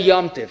Leila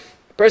Yom Tiv?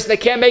 A person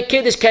that can't make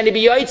Kiddush, can he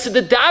be yotze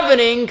the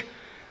davening,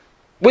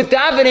 with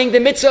davening, the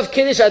mitzvah of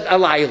Kiddush at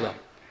Alayla?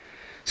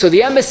 So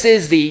the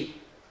emphasis, the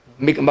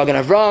Magen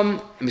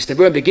Avram, Mishnah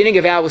Berurah, beginning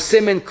of our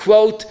Simon,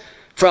 quote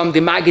from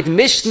the Magid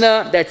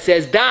Mishnah that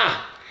says,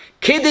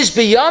 Kiddush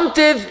b'Yom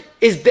Tiv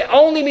is the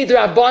only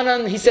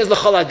midrabanan, he says,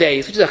 l'chol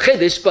hadays, which is a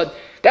Kiddush, but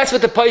that's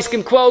what the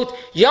Poskim quote.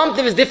 Yom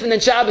Tiv is different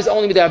than Shabbos,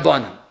 only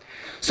midrabanan.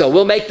 So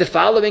we'll make the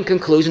following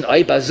conclusion,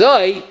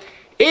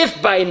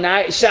 if by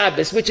night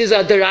Shabbos, which is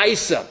a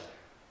deraisa,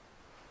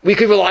 we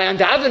could rely on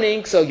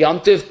davening, so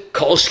Yom Tiv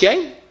kol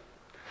shkein,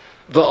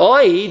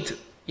 v'oid,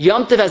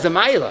 Yom Tiv has a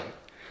maila,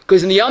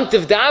 because in the Yom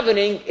Tiv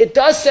davening, it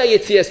does say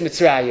Yetzias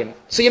Mitzrayim,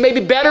 so you may be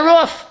better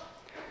off.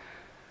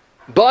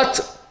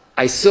 But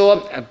I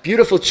saw a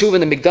beautiful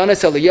tshuva in the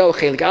Migdanas Eliyahu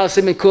Chelik Al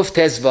Simin Kuf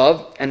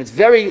Tezvav, and it's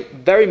very,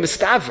 very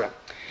mistavra.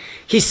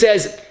 He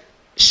says,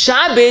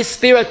 Shabbos,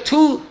 there are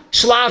two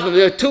shlavim,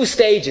 there are two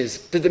stages.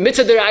 The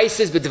mitzvah d'oraisa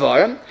is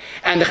b'dvarim,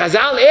 and the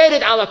Chazal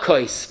added ala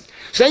kois.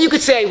 So then you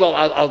could say, well,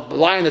 I'll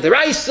rely on the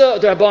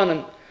d'oraisa, the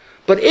Rabbanon.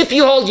 But if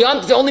you hold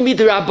Yom to only be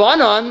the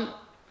Rabbanon,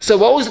 so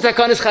what was the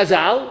Takanas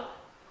Chazal?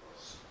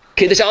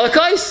 Kiddush ala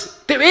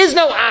kois. There is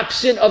no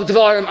option of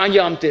dvarim on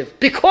Yom Tiv,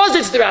 because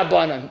it's the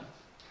Rabbanon.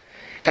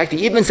 In fact,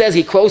 he even says,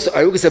 he quotes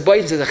Arugas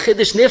Abayim, says a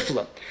Chiddush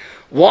Nifla.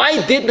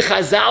 Why didn't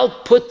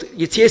Chazal put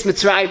Yetzias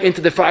Mitzrayim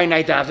into the Friday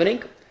night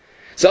davening?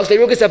 So the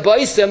Arugas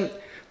Abayim,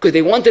 because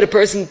they wanted a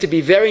person to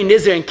be very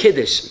nizer and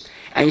Kiddush.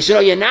 And you should know,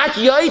 you're not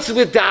yotze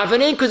with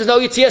davening because there's no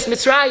Yetzias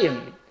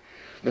Mitzrayim.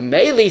 But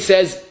Meili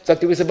says,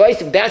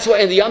 that's why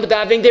in the Yom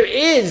davening there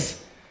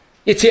is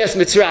Yetzias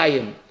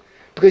Mitzrayim.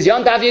 Because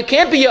Yom davening,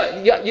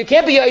 you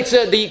can't be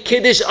yotze the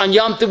Kiddush on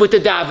Yom with the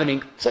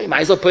davening. So you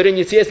might as well put in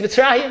Yetzias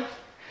Mitzrayim.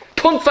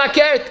 Punkt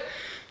fakert.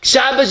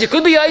 Shabbos, you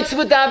could be yotze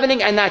with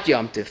davening and not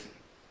Yom Tiv.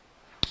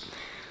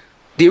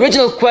 The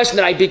original question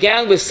that I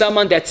began with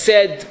someone that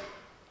said,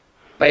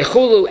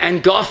 Vaychulu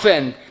and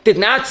Gofen did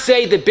not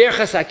say the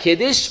Birchas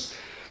HaKiddush.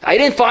 I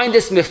didn't find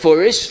this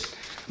mefurish,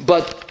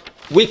 but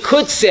we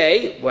could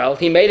say, well,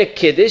 he made a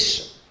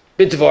Kiddush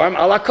b'dvarim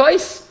ala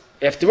kois.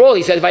 After all,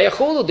 he said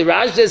Vaychulu. The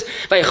Raj says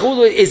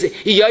Vaychulu is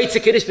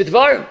yotze Kiddush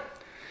b'dvarim,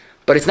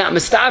 but it's not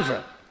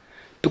mistavra,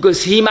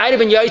 because he might have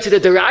been yotze the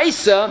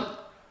deraisa,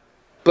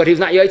 but he was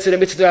not yotze the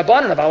mitzvah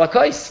d'Rabbanan of ala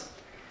kois.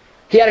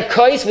 He had a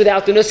kois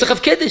without the nusach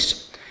of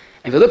Kiddush.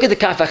 And if you look at the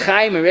Kaf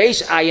HaChaim,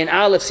 Reish Ayin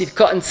Aleph,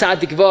 Sivkot and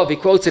Tzadik Vav, he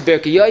quotes a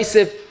Berkei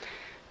Yosef,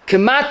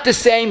 Kamat the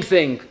same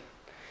thing,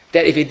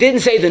 that if he didn't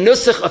say the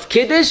Nusach of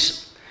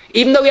Kiddush,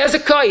 even though he has a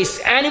Kais,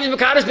 and he was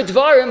Mekadosh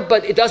B'Dvarim,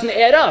 but it doesn't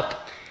add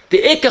up. The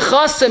Ikka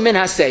Chasa Min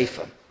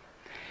HaSeifa.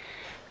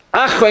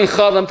 Achrein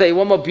Chav, I'll tell you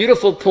one more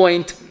beautiful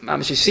point.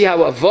 You see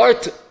how a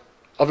Vort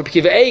of a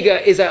Kiva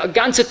Eiga is a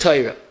ganze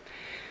Torah.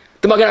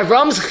 The Magen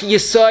Avram's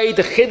Yesod,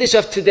 the Kiddush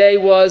of today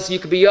was, you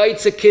could be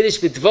Yotze Kiddush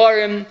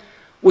B'Dvarim,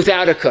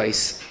 without a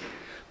kais.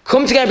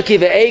 Come together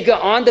Kiva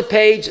Eiga on the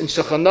page in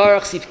Shulchan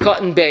Aruch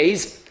Sivkot and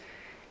Beis,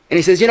 and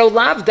he says, you know,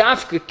 lav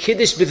dafka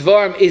Kiddush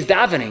b'dvarim is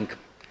davening.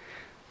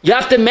 You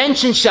have to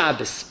mention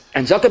Shabbos.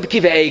 And Zakah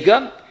Kiva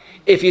Eiga,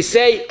 if you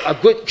say a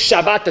good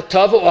Shabbat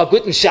Tova or a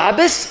good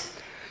Shabbos,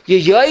 you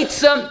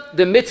yotze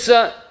the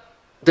mitzvah,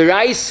 the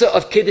raisa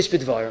of Kiddush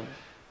b'dvarim.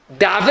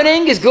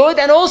 Davening is good,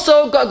 and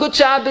also a good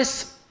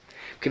Shabbos.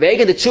 Kiva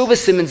Eiga, the Tshuva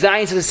Siman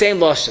Zayin is the same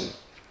lashon.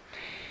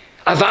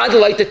 Havdala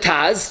like the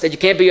Taz, that you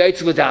can't be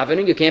yotze with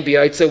davening, you can't be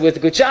yotze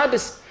with good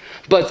Shabbos.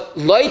 But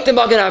like the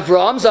Magen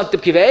Avram,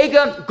 Zakh Kiva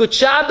Eiga, good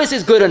Shabbos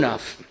is good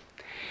enough.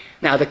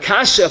 Now the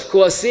kasha, of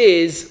course,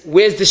 is,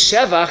 where's the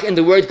shevach in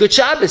the word good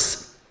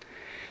Shabbos?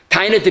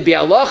 Taina de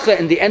Bialacha,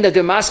 in the end of the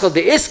Maschal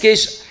de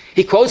Iskish,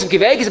 he quotes from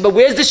Kiva Eiga, but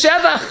where's the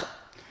shevach?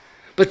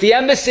 But the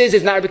emphasis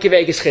is not Rabbi Kiva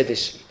Eiga's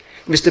Chiddush.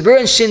 Mr.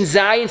 Berurah in Shin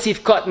Zayin,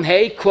 Sivkot and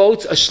Hay,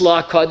 quotes a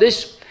Shlah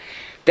Kaddish,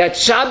 that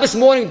Shabbos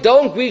morning,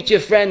 don't greet your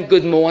friend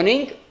good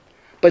morning,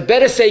 but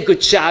better say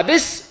good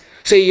Shabbos.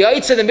 So you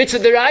yotze the mitzvah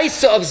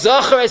d'oraisa of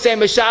Zachar I say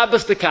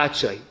Shabbos the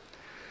Katshay.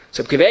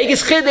 So Kiva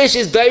Eiga's Chiddush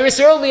is dairis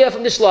earlier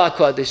from the Shlah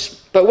Kaddish.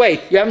 But wait,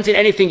 you haven't seen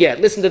anything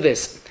yet. Listen to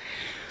this.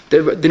 The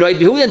Noid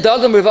Behud and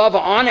Dagam Revava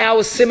on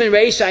our Siman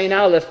Reish Ayin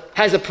Aleph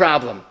has a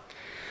problem.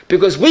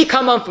 Because we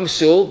come on from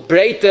Shul,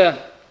 Breita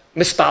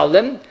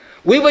Mispalim,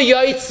 we were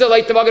yotze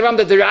like the Magen Avram,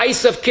 the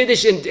d'oraisa of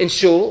Kiddush in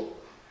Shul.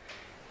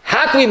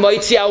 How can we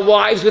moitzi our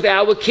wives with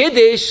our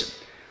Kiddush?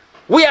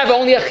 We have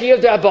only a chiyuv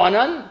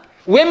d'Rabbanan.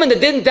 Women that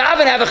didn't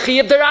daven have a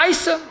chiyuv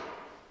d'oraisa.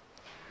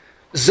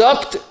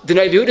 Zogt the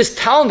Rabbi Yehuda's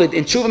Talmud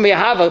in Tshuva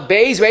Meyahava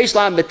Beis Reish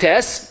Lam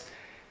Betes,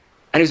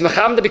 and he was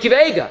Macham the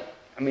B'Kivega.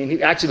 I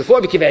mean, actually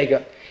before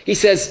B'Kivega, he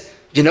says,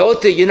 you know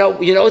what the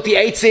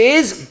Eitz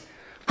is?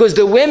 Because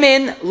the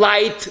women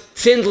light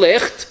Tzin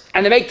Licht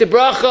and they make the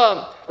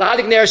bracha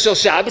Lahadik Ner Shel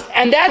Shabbos,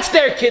 and that's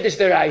their Kiddush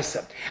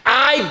Deraisa.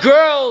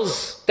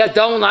 Girls that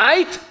don't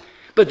light,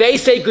 but they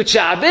say Good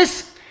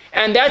Shabbos,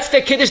 and that's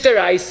their Kiddush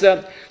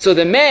Deraisa. So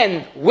the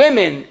men,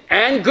 women,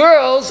 and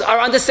girls are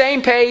on the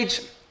same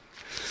page.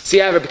 So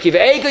you have a Kiva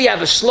Egel, you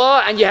have a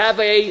Shla, and you have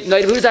a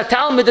who's a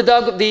Talmud, the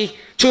dog of the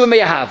Tshuva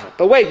Meyahava.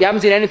 But wait, you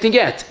haven't seen anything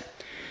yet.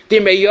 The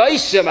Meya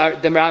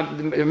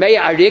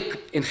Arik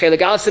in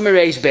Chelik Al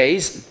Simareish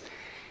Beis,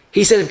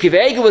 he says Kiva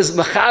Egel was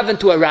Machavan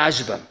to a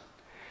Rashba.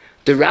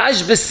 The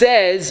Rashba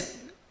says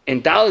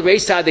in Dal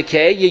Reish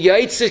Tzadikei,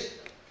 Yotze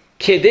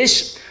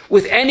Kiddush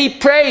with any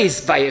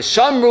praise,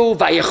 Vayashamru,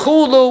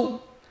 Vayachulu.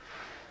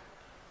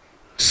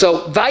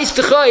 So Vais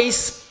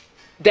T'chois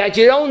that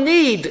you don't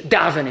need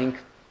davening.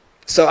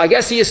 So I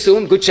guess he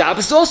assumed good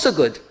Shabbos is also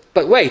good.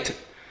 But wait,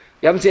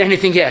 you haven't seen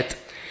anything yet.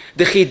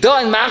 The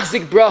Chidah in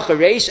Machzik Bracha,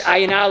 Reish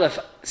Ayin Aleph,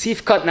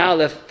 Sif Katan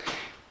Aleph,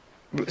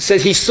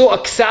 says he saw a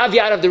Ksav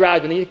Yad of the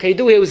Rashba. And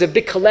he was a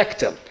big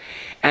collector.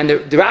 And the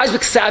Rashba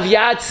Ksav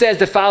Yad says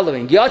the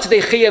following: Yotze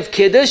Dechi of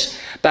Kiddush,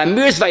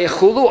 Bamirs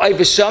Vayachulu, Oy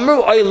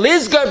V'Shamru, Oy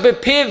Lizgar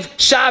B'Piv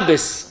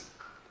Shabbos.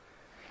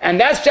 And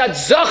that's that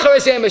Zachar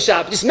Esem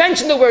Shabbos. Just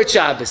mention the word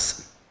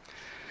Shabbos.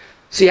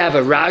 So you have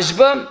a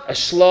Rashba, a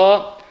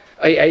Shla,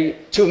 a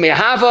Tshuva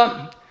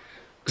Meyahava,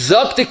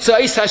 Zoktik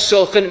Tzois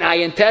HaShulchan, and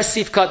Ayin Tes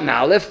Sif Katan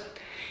Aleph.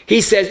 He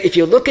says, if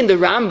you look in the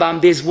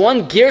Rambam, there's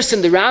one gears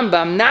in the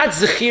Rambam, not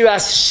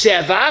Zechiras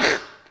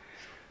Shevach,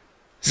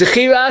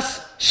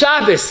 Zechiras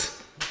Shabbos.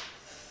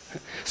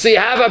 So you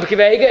have Rabbi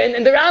Kivega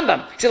in the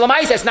Rambam. He said,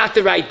 Lamais, that's not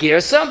the right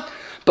girsa.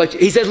 But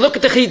he said, look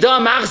at the Chidah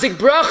Machzik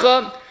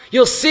Bracha,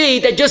 you'll see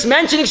that just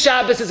mentioning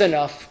Shabbos is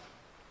enough.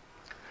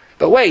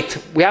 But wait,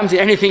 we haven't seen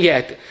anything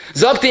yet.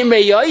 Zoktim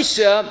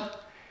Reyoisha,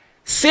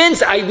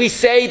 since we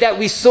say that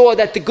we saw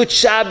that the good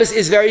Shabbos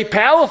is very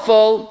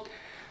powerful,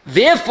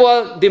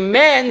 therefore the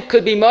men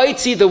could be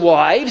moitzi the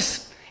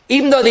wives,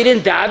 even though they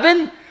didn't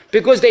daven,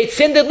 because they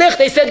sinned the lich,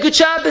 they said good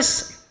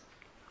Shabbos.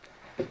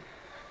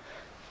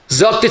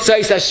 Zokt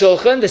Tzais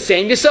HaShulchan, the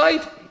same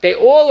Yisoid. They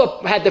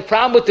all had the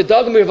problem with the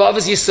Dogma of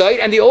Avos Yisoid,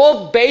 and they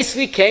all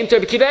basically came to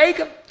Rabbi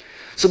Kivega.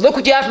 So look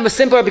what you have from a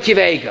simple Rabbi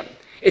Kivega.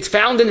 It's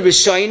found in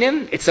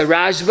Rishonim, it's a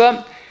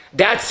Rashba.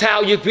 That's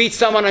how you greet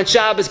someone on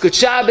Shabbos, good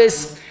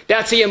Shabbos.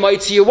 That's how you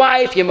might see your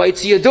wife, you might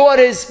see your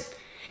daughters.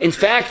 In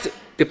fact,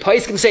 the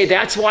Paiskim say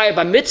that's why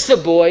a mitzvah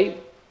boy,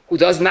 who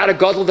does not a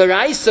Gadol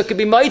Deraisa, could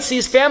be might see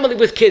his family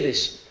with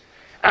Kiddush.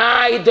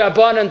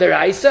 D'Rabbanan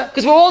Deraisa,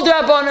 because we're all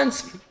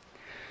D'Rabbanans.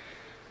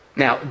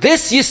 Now,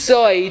 this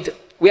Yisoid,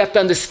 we have to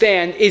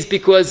understand, is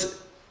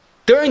because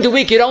during the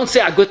week you don't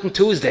say a Guten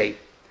Tuesday.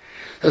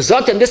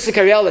 Zogt, this is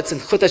Karel, it's in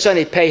Chut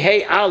Hashani, Pei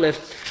Hey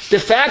Aleph. The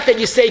fact that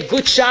you say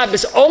good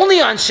Shabbos only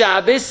on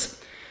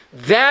Shabbos,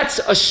 that's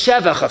a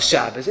Shevach of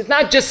Shabbos. It's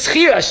not just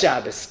Schira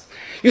Shabbos.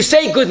 You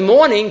say good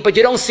morning, but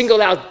you don't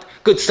single out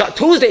good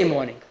Tuesday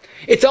morning.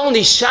 It's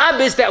only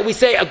Shabbos that we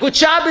say a good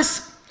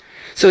Shabbos.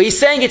 So he's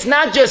saying it's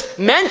not just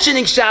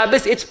mentioning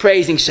Shabbos, it's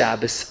praising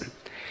Shabbos.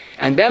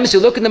 And then you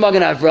look in the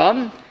Magen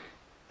Avram,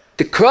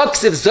 the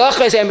crux of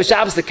Zochar is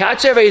Shabbos, the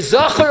Kacher,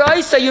 Zochar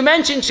Oisa, you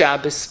mentioned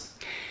Shabbos.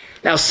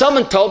 Now,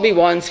 someone told me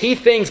once, he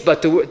thinks,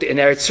 but in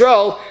Eretz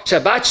Yisrael,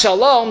 Shabbat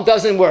Shalom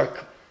doesn't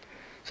work.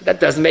 So that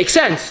doesn't make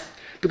sense.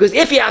 Because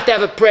if you have to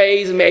have a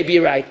praise, maybe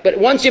you're right. But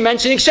once you're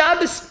mentioning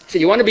Shabbos, so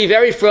you want to be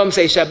very firm,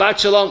 say Shabbat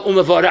Shalom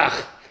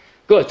u'mevorach.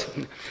 Good.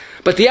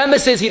 But the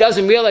emphasis, he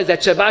doesn't realize that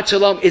Shabbat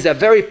Shalom is a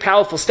very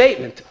powerful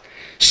statement.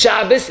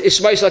 Shabbos,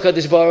 Ishmaish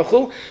LaKadosh Baruch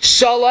Hu.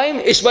 Shalom,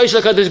 Ishmaish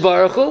LaKadosh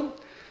Baruch Hu.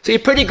 So you're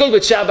pretty good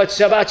with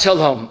Shabbat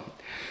Shalom.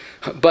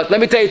 But let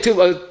me tell you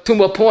two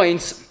more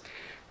points.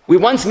 We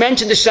once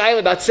mentioned the shaila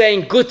about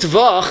saying good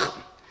tvach.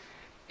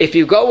 If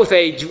you go with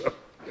in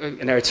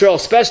Eretz Yisrael,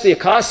 especially a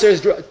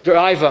Kasser's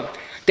driver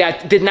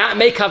that did not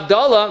make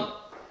havdala,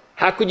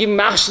 how could you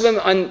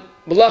mashlim on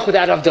malach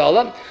without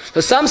havdala?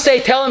 So some say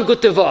tell him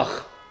good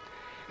tvach.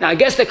 Now I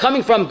guess they're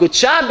coming from good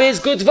Shabbos,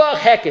 good tvach,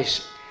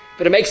 hekish.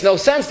 But it makes no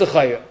sense to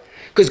chayr.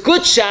 Because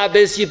good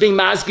Shabbos, you're being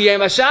mazgi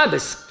yom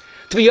HaShabbos.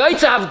 To be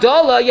yotze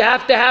havdala, you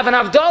have to have an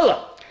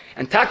havdala.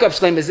 And Takav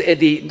Shlem is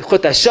the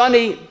Chut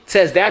Hashani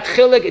says that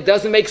chilik, it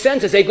doesn't make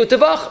sense to say good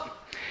tvach.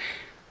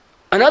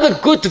 Another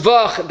good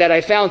tvach that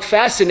I found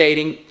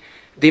fascinating,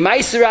 the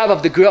Maiserav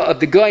of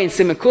the guy in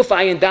Simon Kuf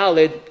Ayin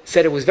Dalid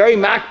said it was very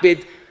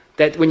makbid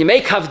that when you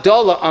make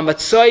havdala on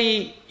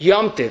Matzoi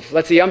Yom Tiv,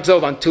 let's say Yom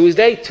Tov on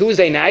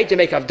Tuesday night, you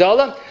make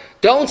havdala,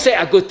 don't say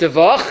a good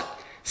tvach,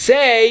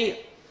 say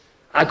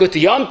a good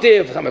Yom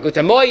Tiv, a good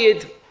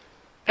Moyed.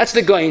 That's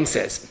the Goyin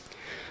says.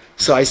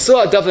 So I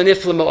saw a Davan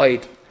Ifla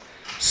Moed.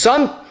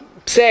 Some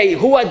say,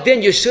 Hu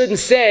Adin, you shouldn't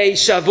say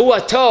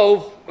Shavua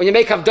Tov when you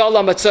make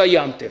Havdalah Matzah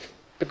Yom Tiv,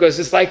 because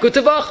it's like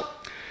Kutavach.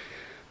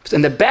 So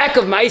in the back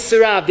of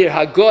Maiserav, there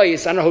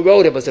Hagoyis, I don't know who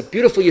wrote it, but it's a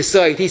beautiful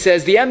Yisoid. He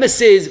says, the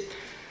emes is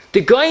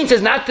The Goyin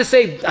says not to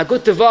say a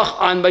good tevach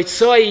on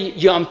Motzei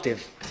Yom Tov.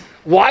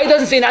 Why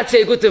doesn't say not to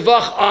say a good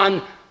tevach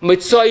on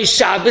Motzei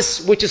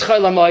Shabbos, which is Chol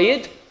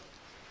HaMoed?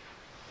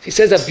 He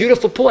says a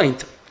beautiful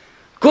point.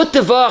 Good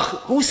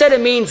tevach, who said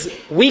it means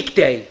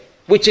weekday,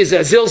 which is a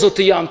zilzul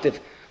to Yom Tov?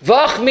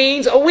 Vach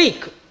means a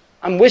week.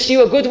 I'm wishing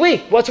you a good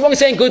week. What's wrong with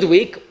saying good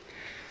week?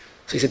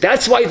 So he said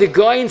that's why the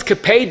Goyin's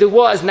kapeda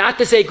was not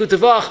to say good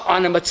tevach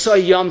on a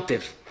Motzei Yom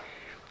Tov.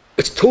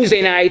 It's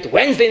Tuesday night,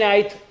 Wednesday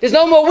night. There's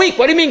no more week.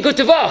 What do you mean good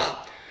tevach?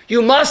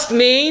 You must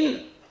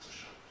mean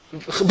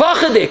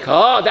vachadik.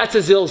 Oh, that's a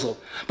zilzul.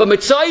 But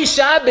Motzei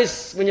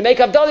Shabbos, when you make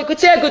havdala, you could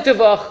say a good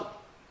tevach.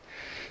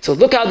 So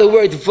look how the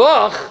word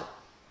vach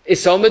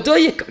is so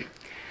meduyik.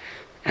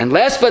 And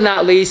last but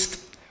not least,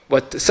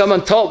 what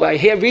someone told, I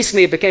hear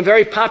recently, it became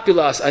very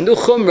popular, a new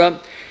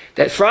chumrah,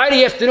 that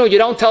Friday afternoon you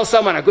don't tell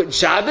someone a good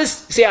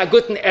Shabbos, you say a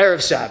good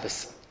Erev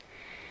Shabbos.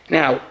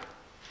 Now,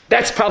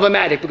 that's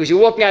problematic because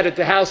you're walking out of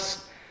the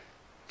house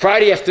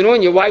Friday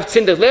afternoon, your wife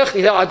tzindert lich,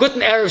 you say a good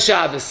Erev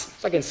Shabbos.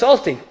 It's like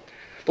insulting.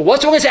 But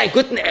what's wrong with saying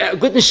a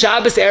good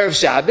Shabbos, Erev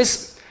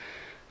Shabbos?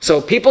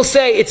 So people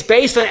say it's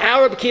based on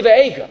Arab Kiva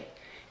Ega.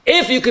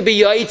 If you could be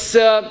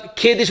Yotze,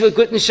 Kiddush with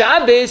Guten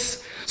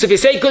Shabbos, so if you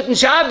say Guten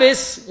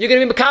Shabbos, you're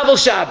going to be Makabel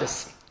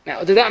Shabbos.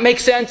 Now, does that make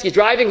sense? You're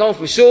driving home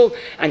from shul,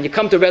 and you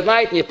come to a red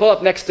light, and you pull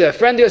up next to a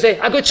friend, and you say,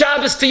 a good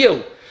Shabbos to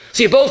you.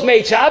 So you both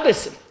made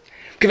Shabbos.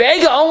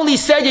 Kvega only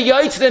said you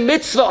Yotze the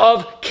mitzvah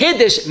of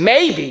Kiddush,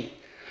 maybe.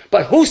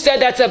 But who said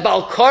that's a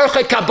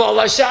Balkarcha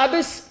Kabbalah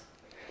Shabbos?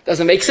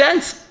 Doesn't make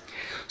sense.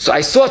 So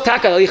I saw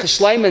Taka Alicha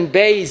Shleiman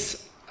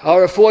Bey's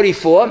Horror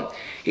 44.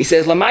 He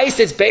says,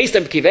 Lamaisa, it's based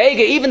on Kivega,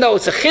 even though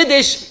it's a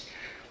Chiddush,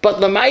 but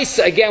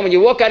Lamaisa, again, when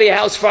you walk out of your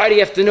house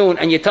Friday afternoon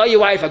and you tell your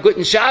wife a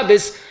good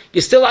Shabbos,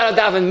 you're still out of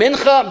daven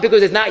mincha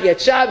because it's not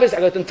yet Shabbos. I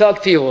got to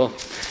talk to you all.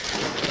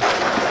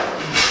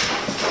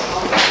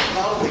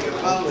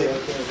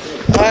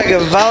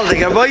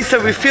 Gewaltig. Rabbi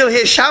Zev, we feel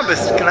here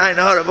Shabbos. Can I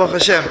know, Baruch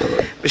Hashem.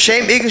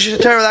 B'Shem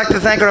Igush Torah, I'd like to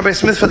thank Rabbi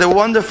Smith for the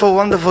wonderful,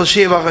 wonderful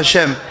Shir, Baruch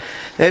Hashem.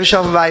 Rabbi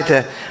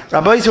Zev, I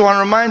want to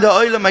remind the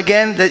Olam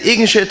again that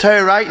Igush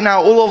Torah right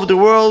now all over the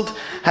world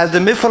has the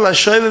Mifal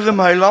HaShovevim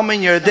Ha'olam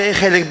in Yerdei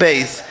Chelik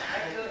Beis.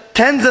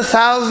 Tens of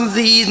thousands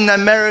of Yidden in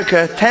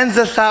America, tens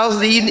of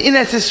thousands of Yidden in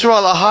Eretz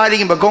Yisrael are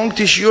hiding in Bagong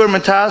Tishur,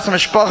 Mataras,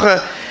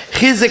 Meshpacha,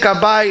 Chizik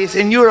Abayis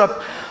in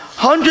Europe.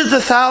 Hundreds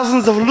of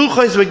thousands of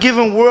luchos were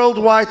given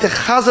worldwide to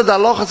chazad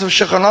alochas of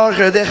Shulchan Aruch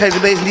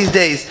in these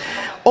days.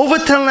 Over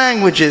 10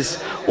 languages,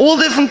 all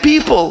different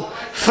people,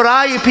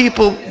 Freie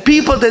people,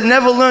 people that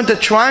never learned,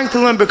 that trying to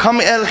learn,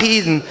 becoming El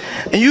Chiden.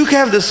 And you can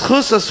have the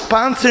schus of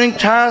sponsoring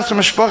Taras from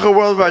Meshpacha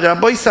worldwide.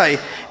 Rabbi say,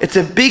 it's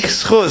a big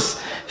schus.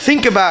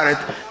 Think about it.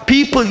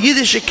 People,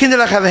 Yiddish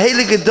kinderlich have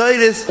heilige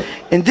deures.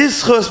 In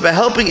this schus, by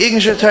helping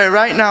Igush Torah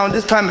right now, in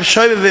this time of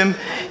Shovevim,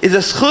 is a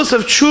schus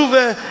of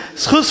tshuva,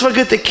 schus for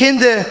gute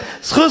kinder,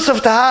 schus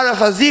of tahara,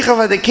 for zicha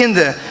for the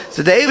kinder.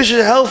 So the Eivah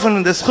should help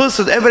in the schus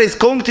that everybody's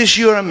going to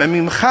shiurim,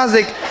 and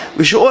mimachazik,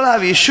 we should all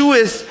have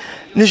Yeshuas,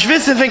 nicht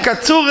wissen von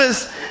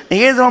Katzuris, und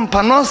jeder haben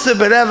Panosse,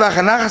 berevach,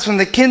 und nachas von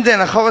den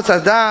Kindern, und Chovas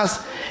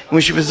Adas, und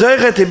we should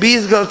besorge, to be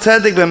Gol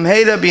Tzedek, beim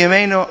Heila,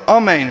 b'yameinu,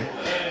 Amen.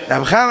 Da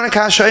begaven ik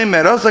haar shoym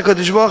mer rosa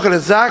kodesh boch le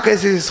zak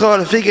es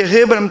Yisrael fike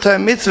geber im tay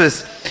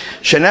mitzvos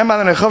shenem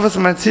an khofas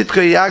man tzit ko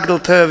yagdel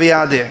tay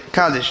viade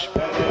kadish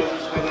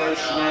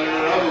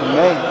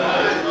amen.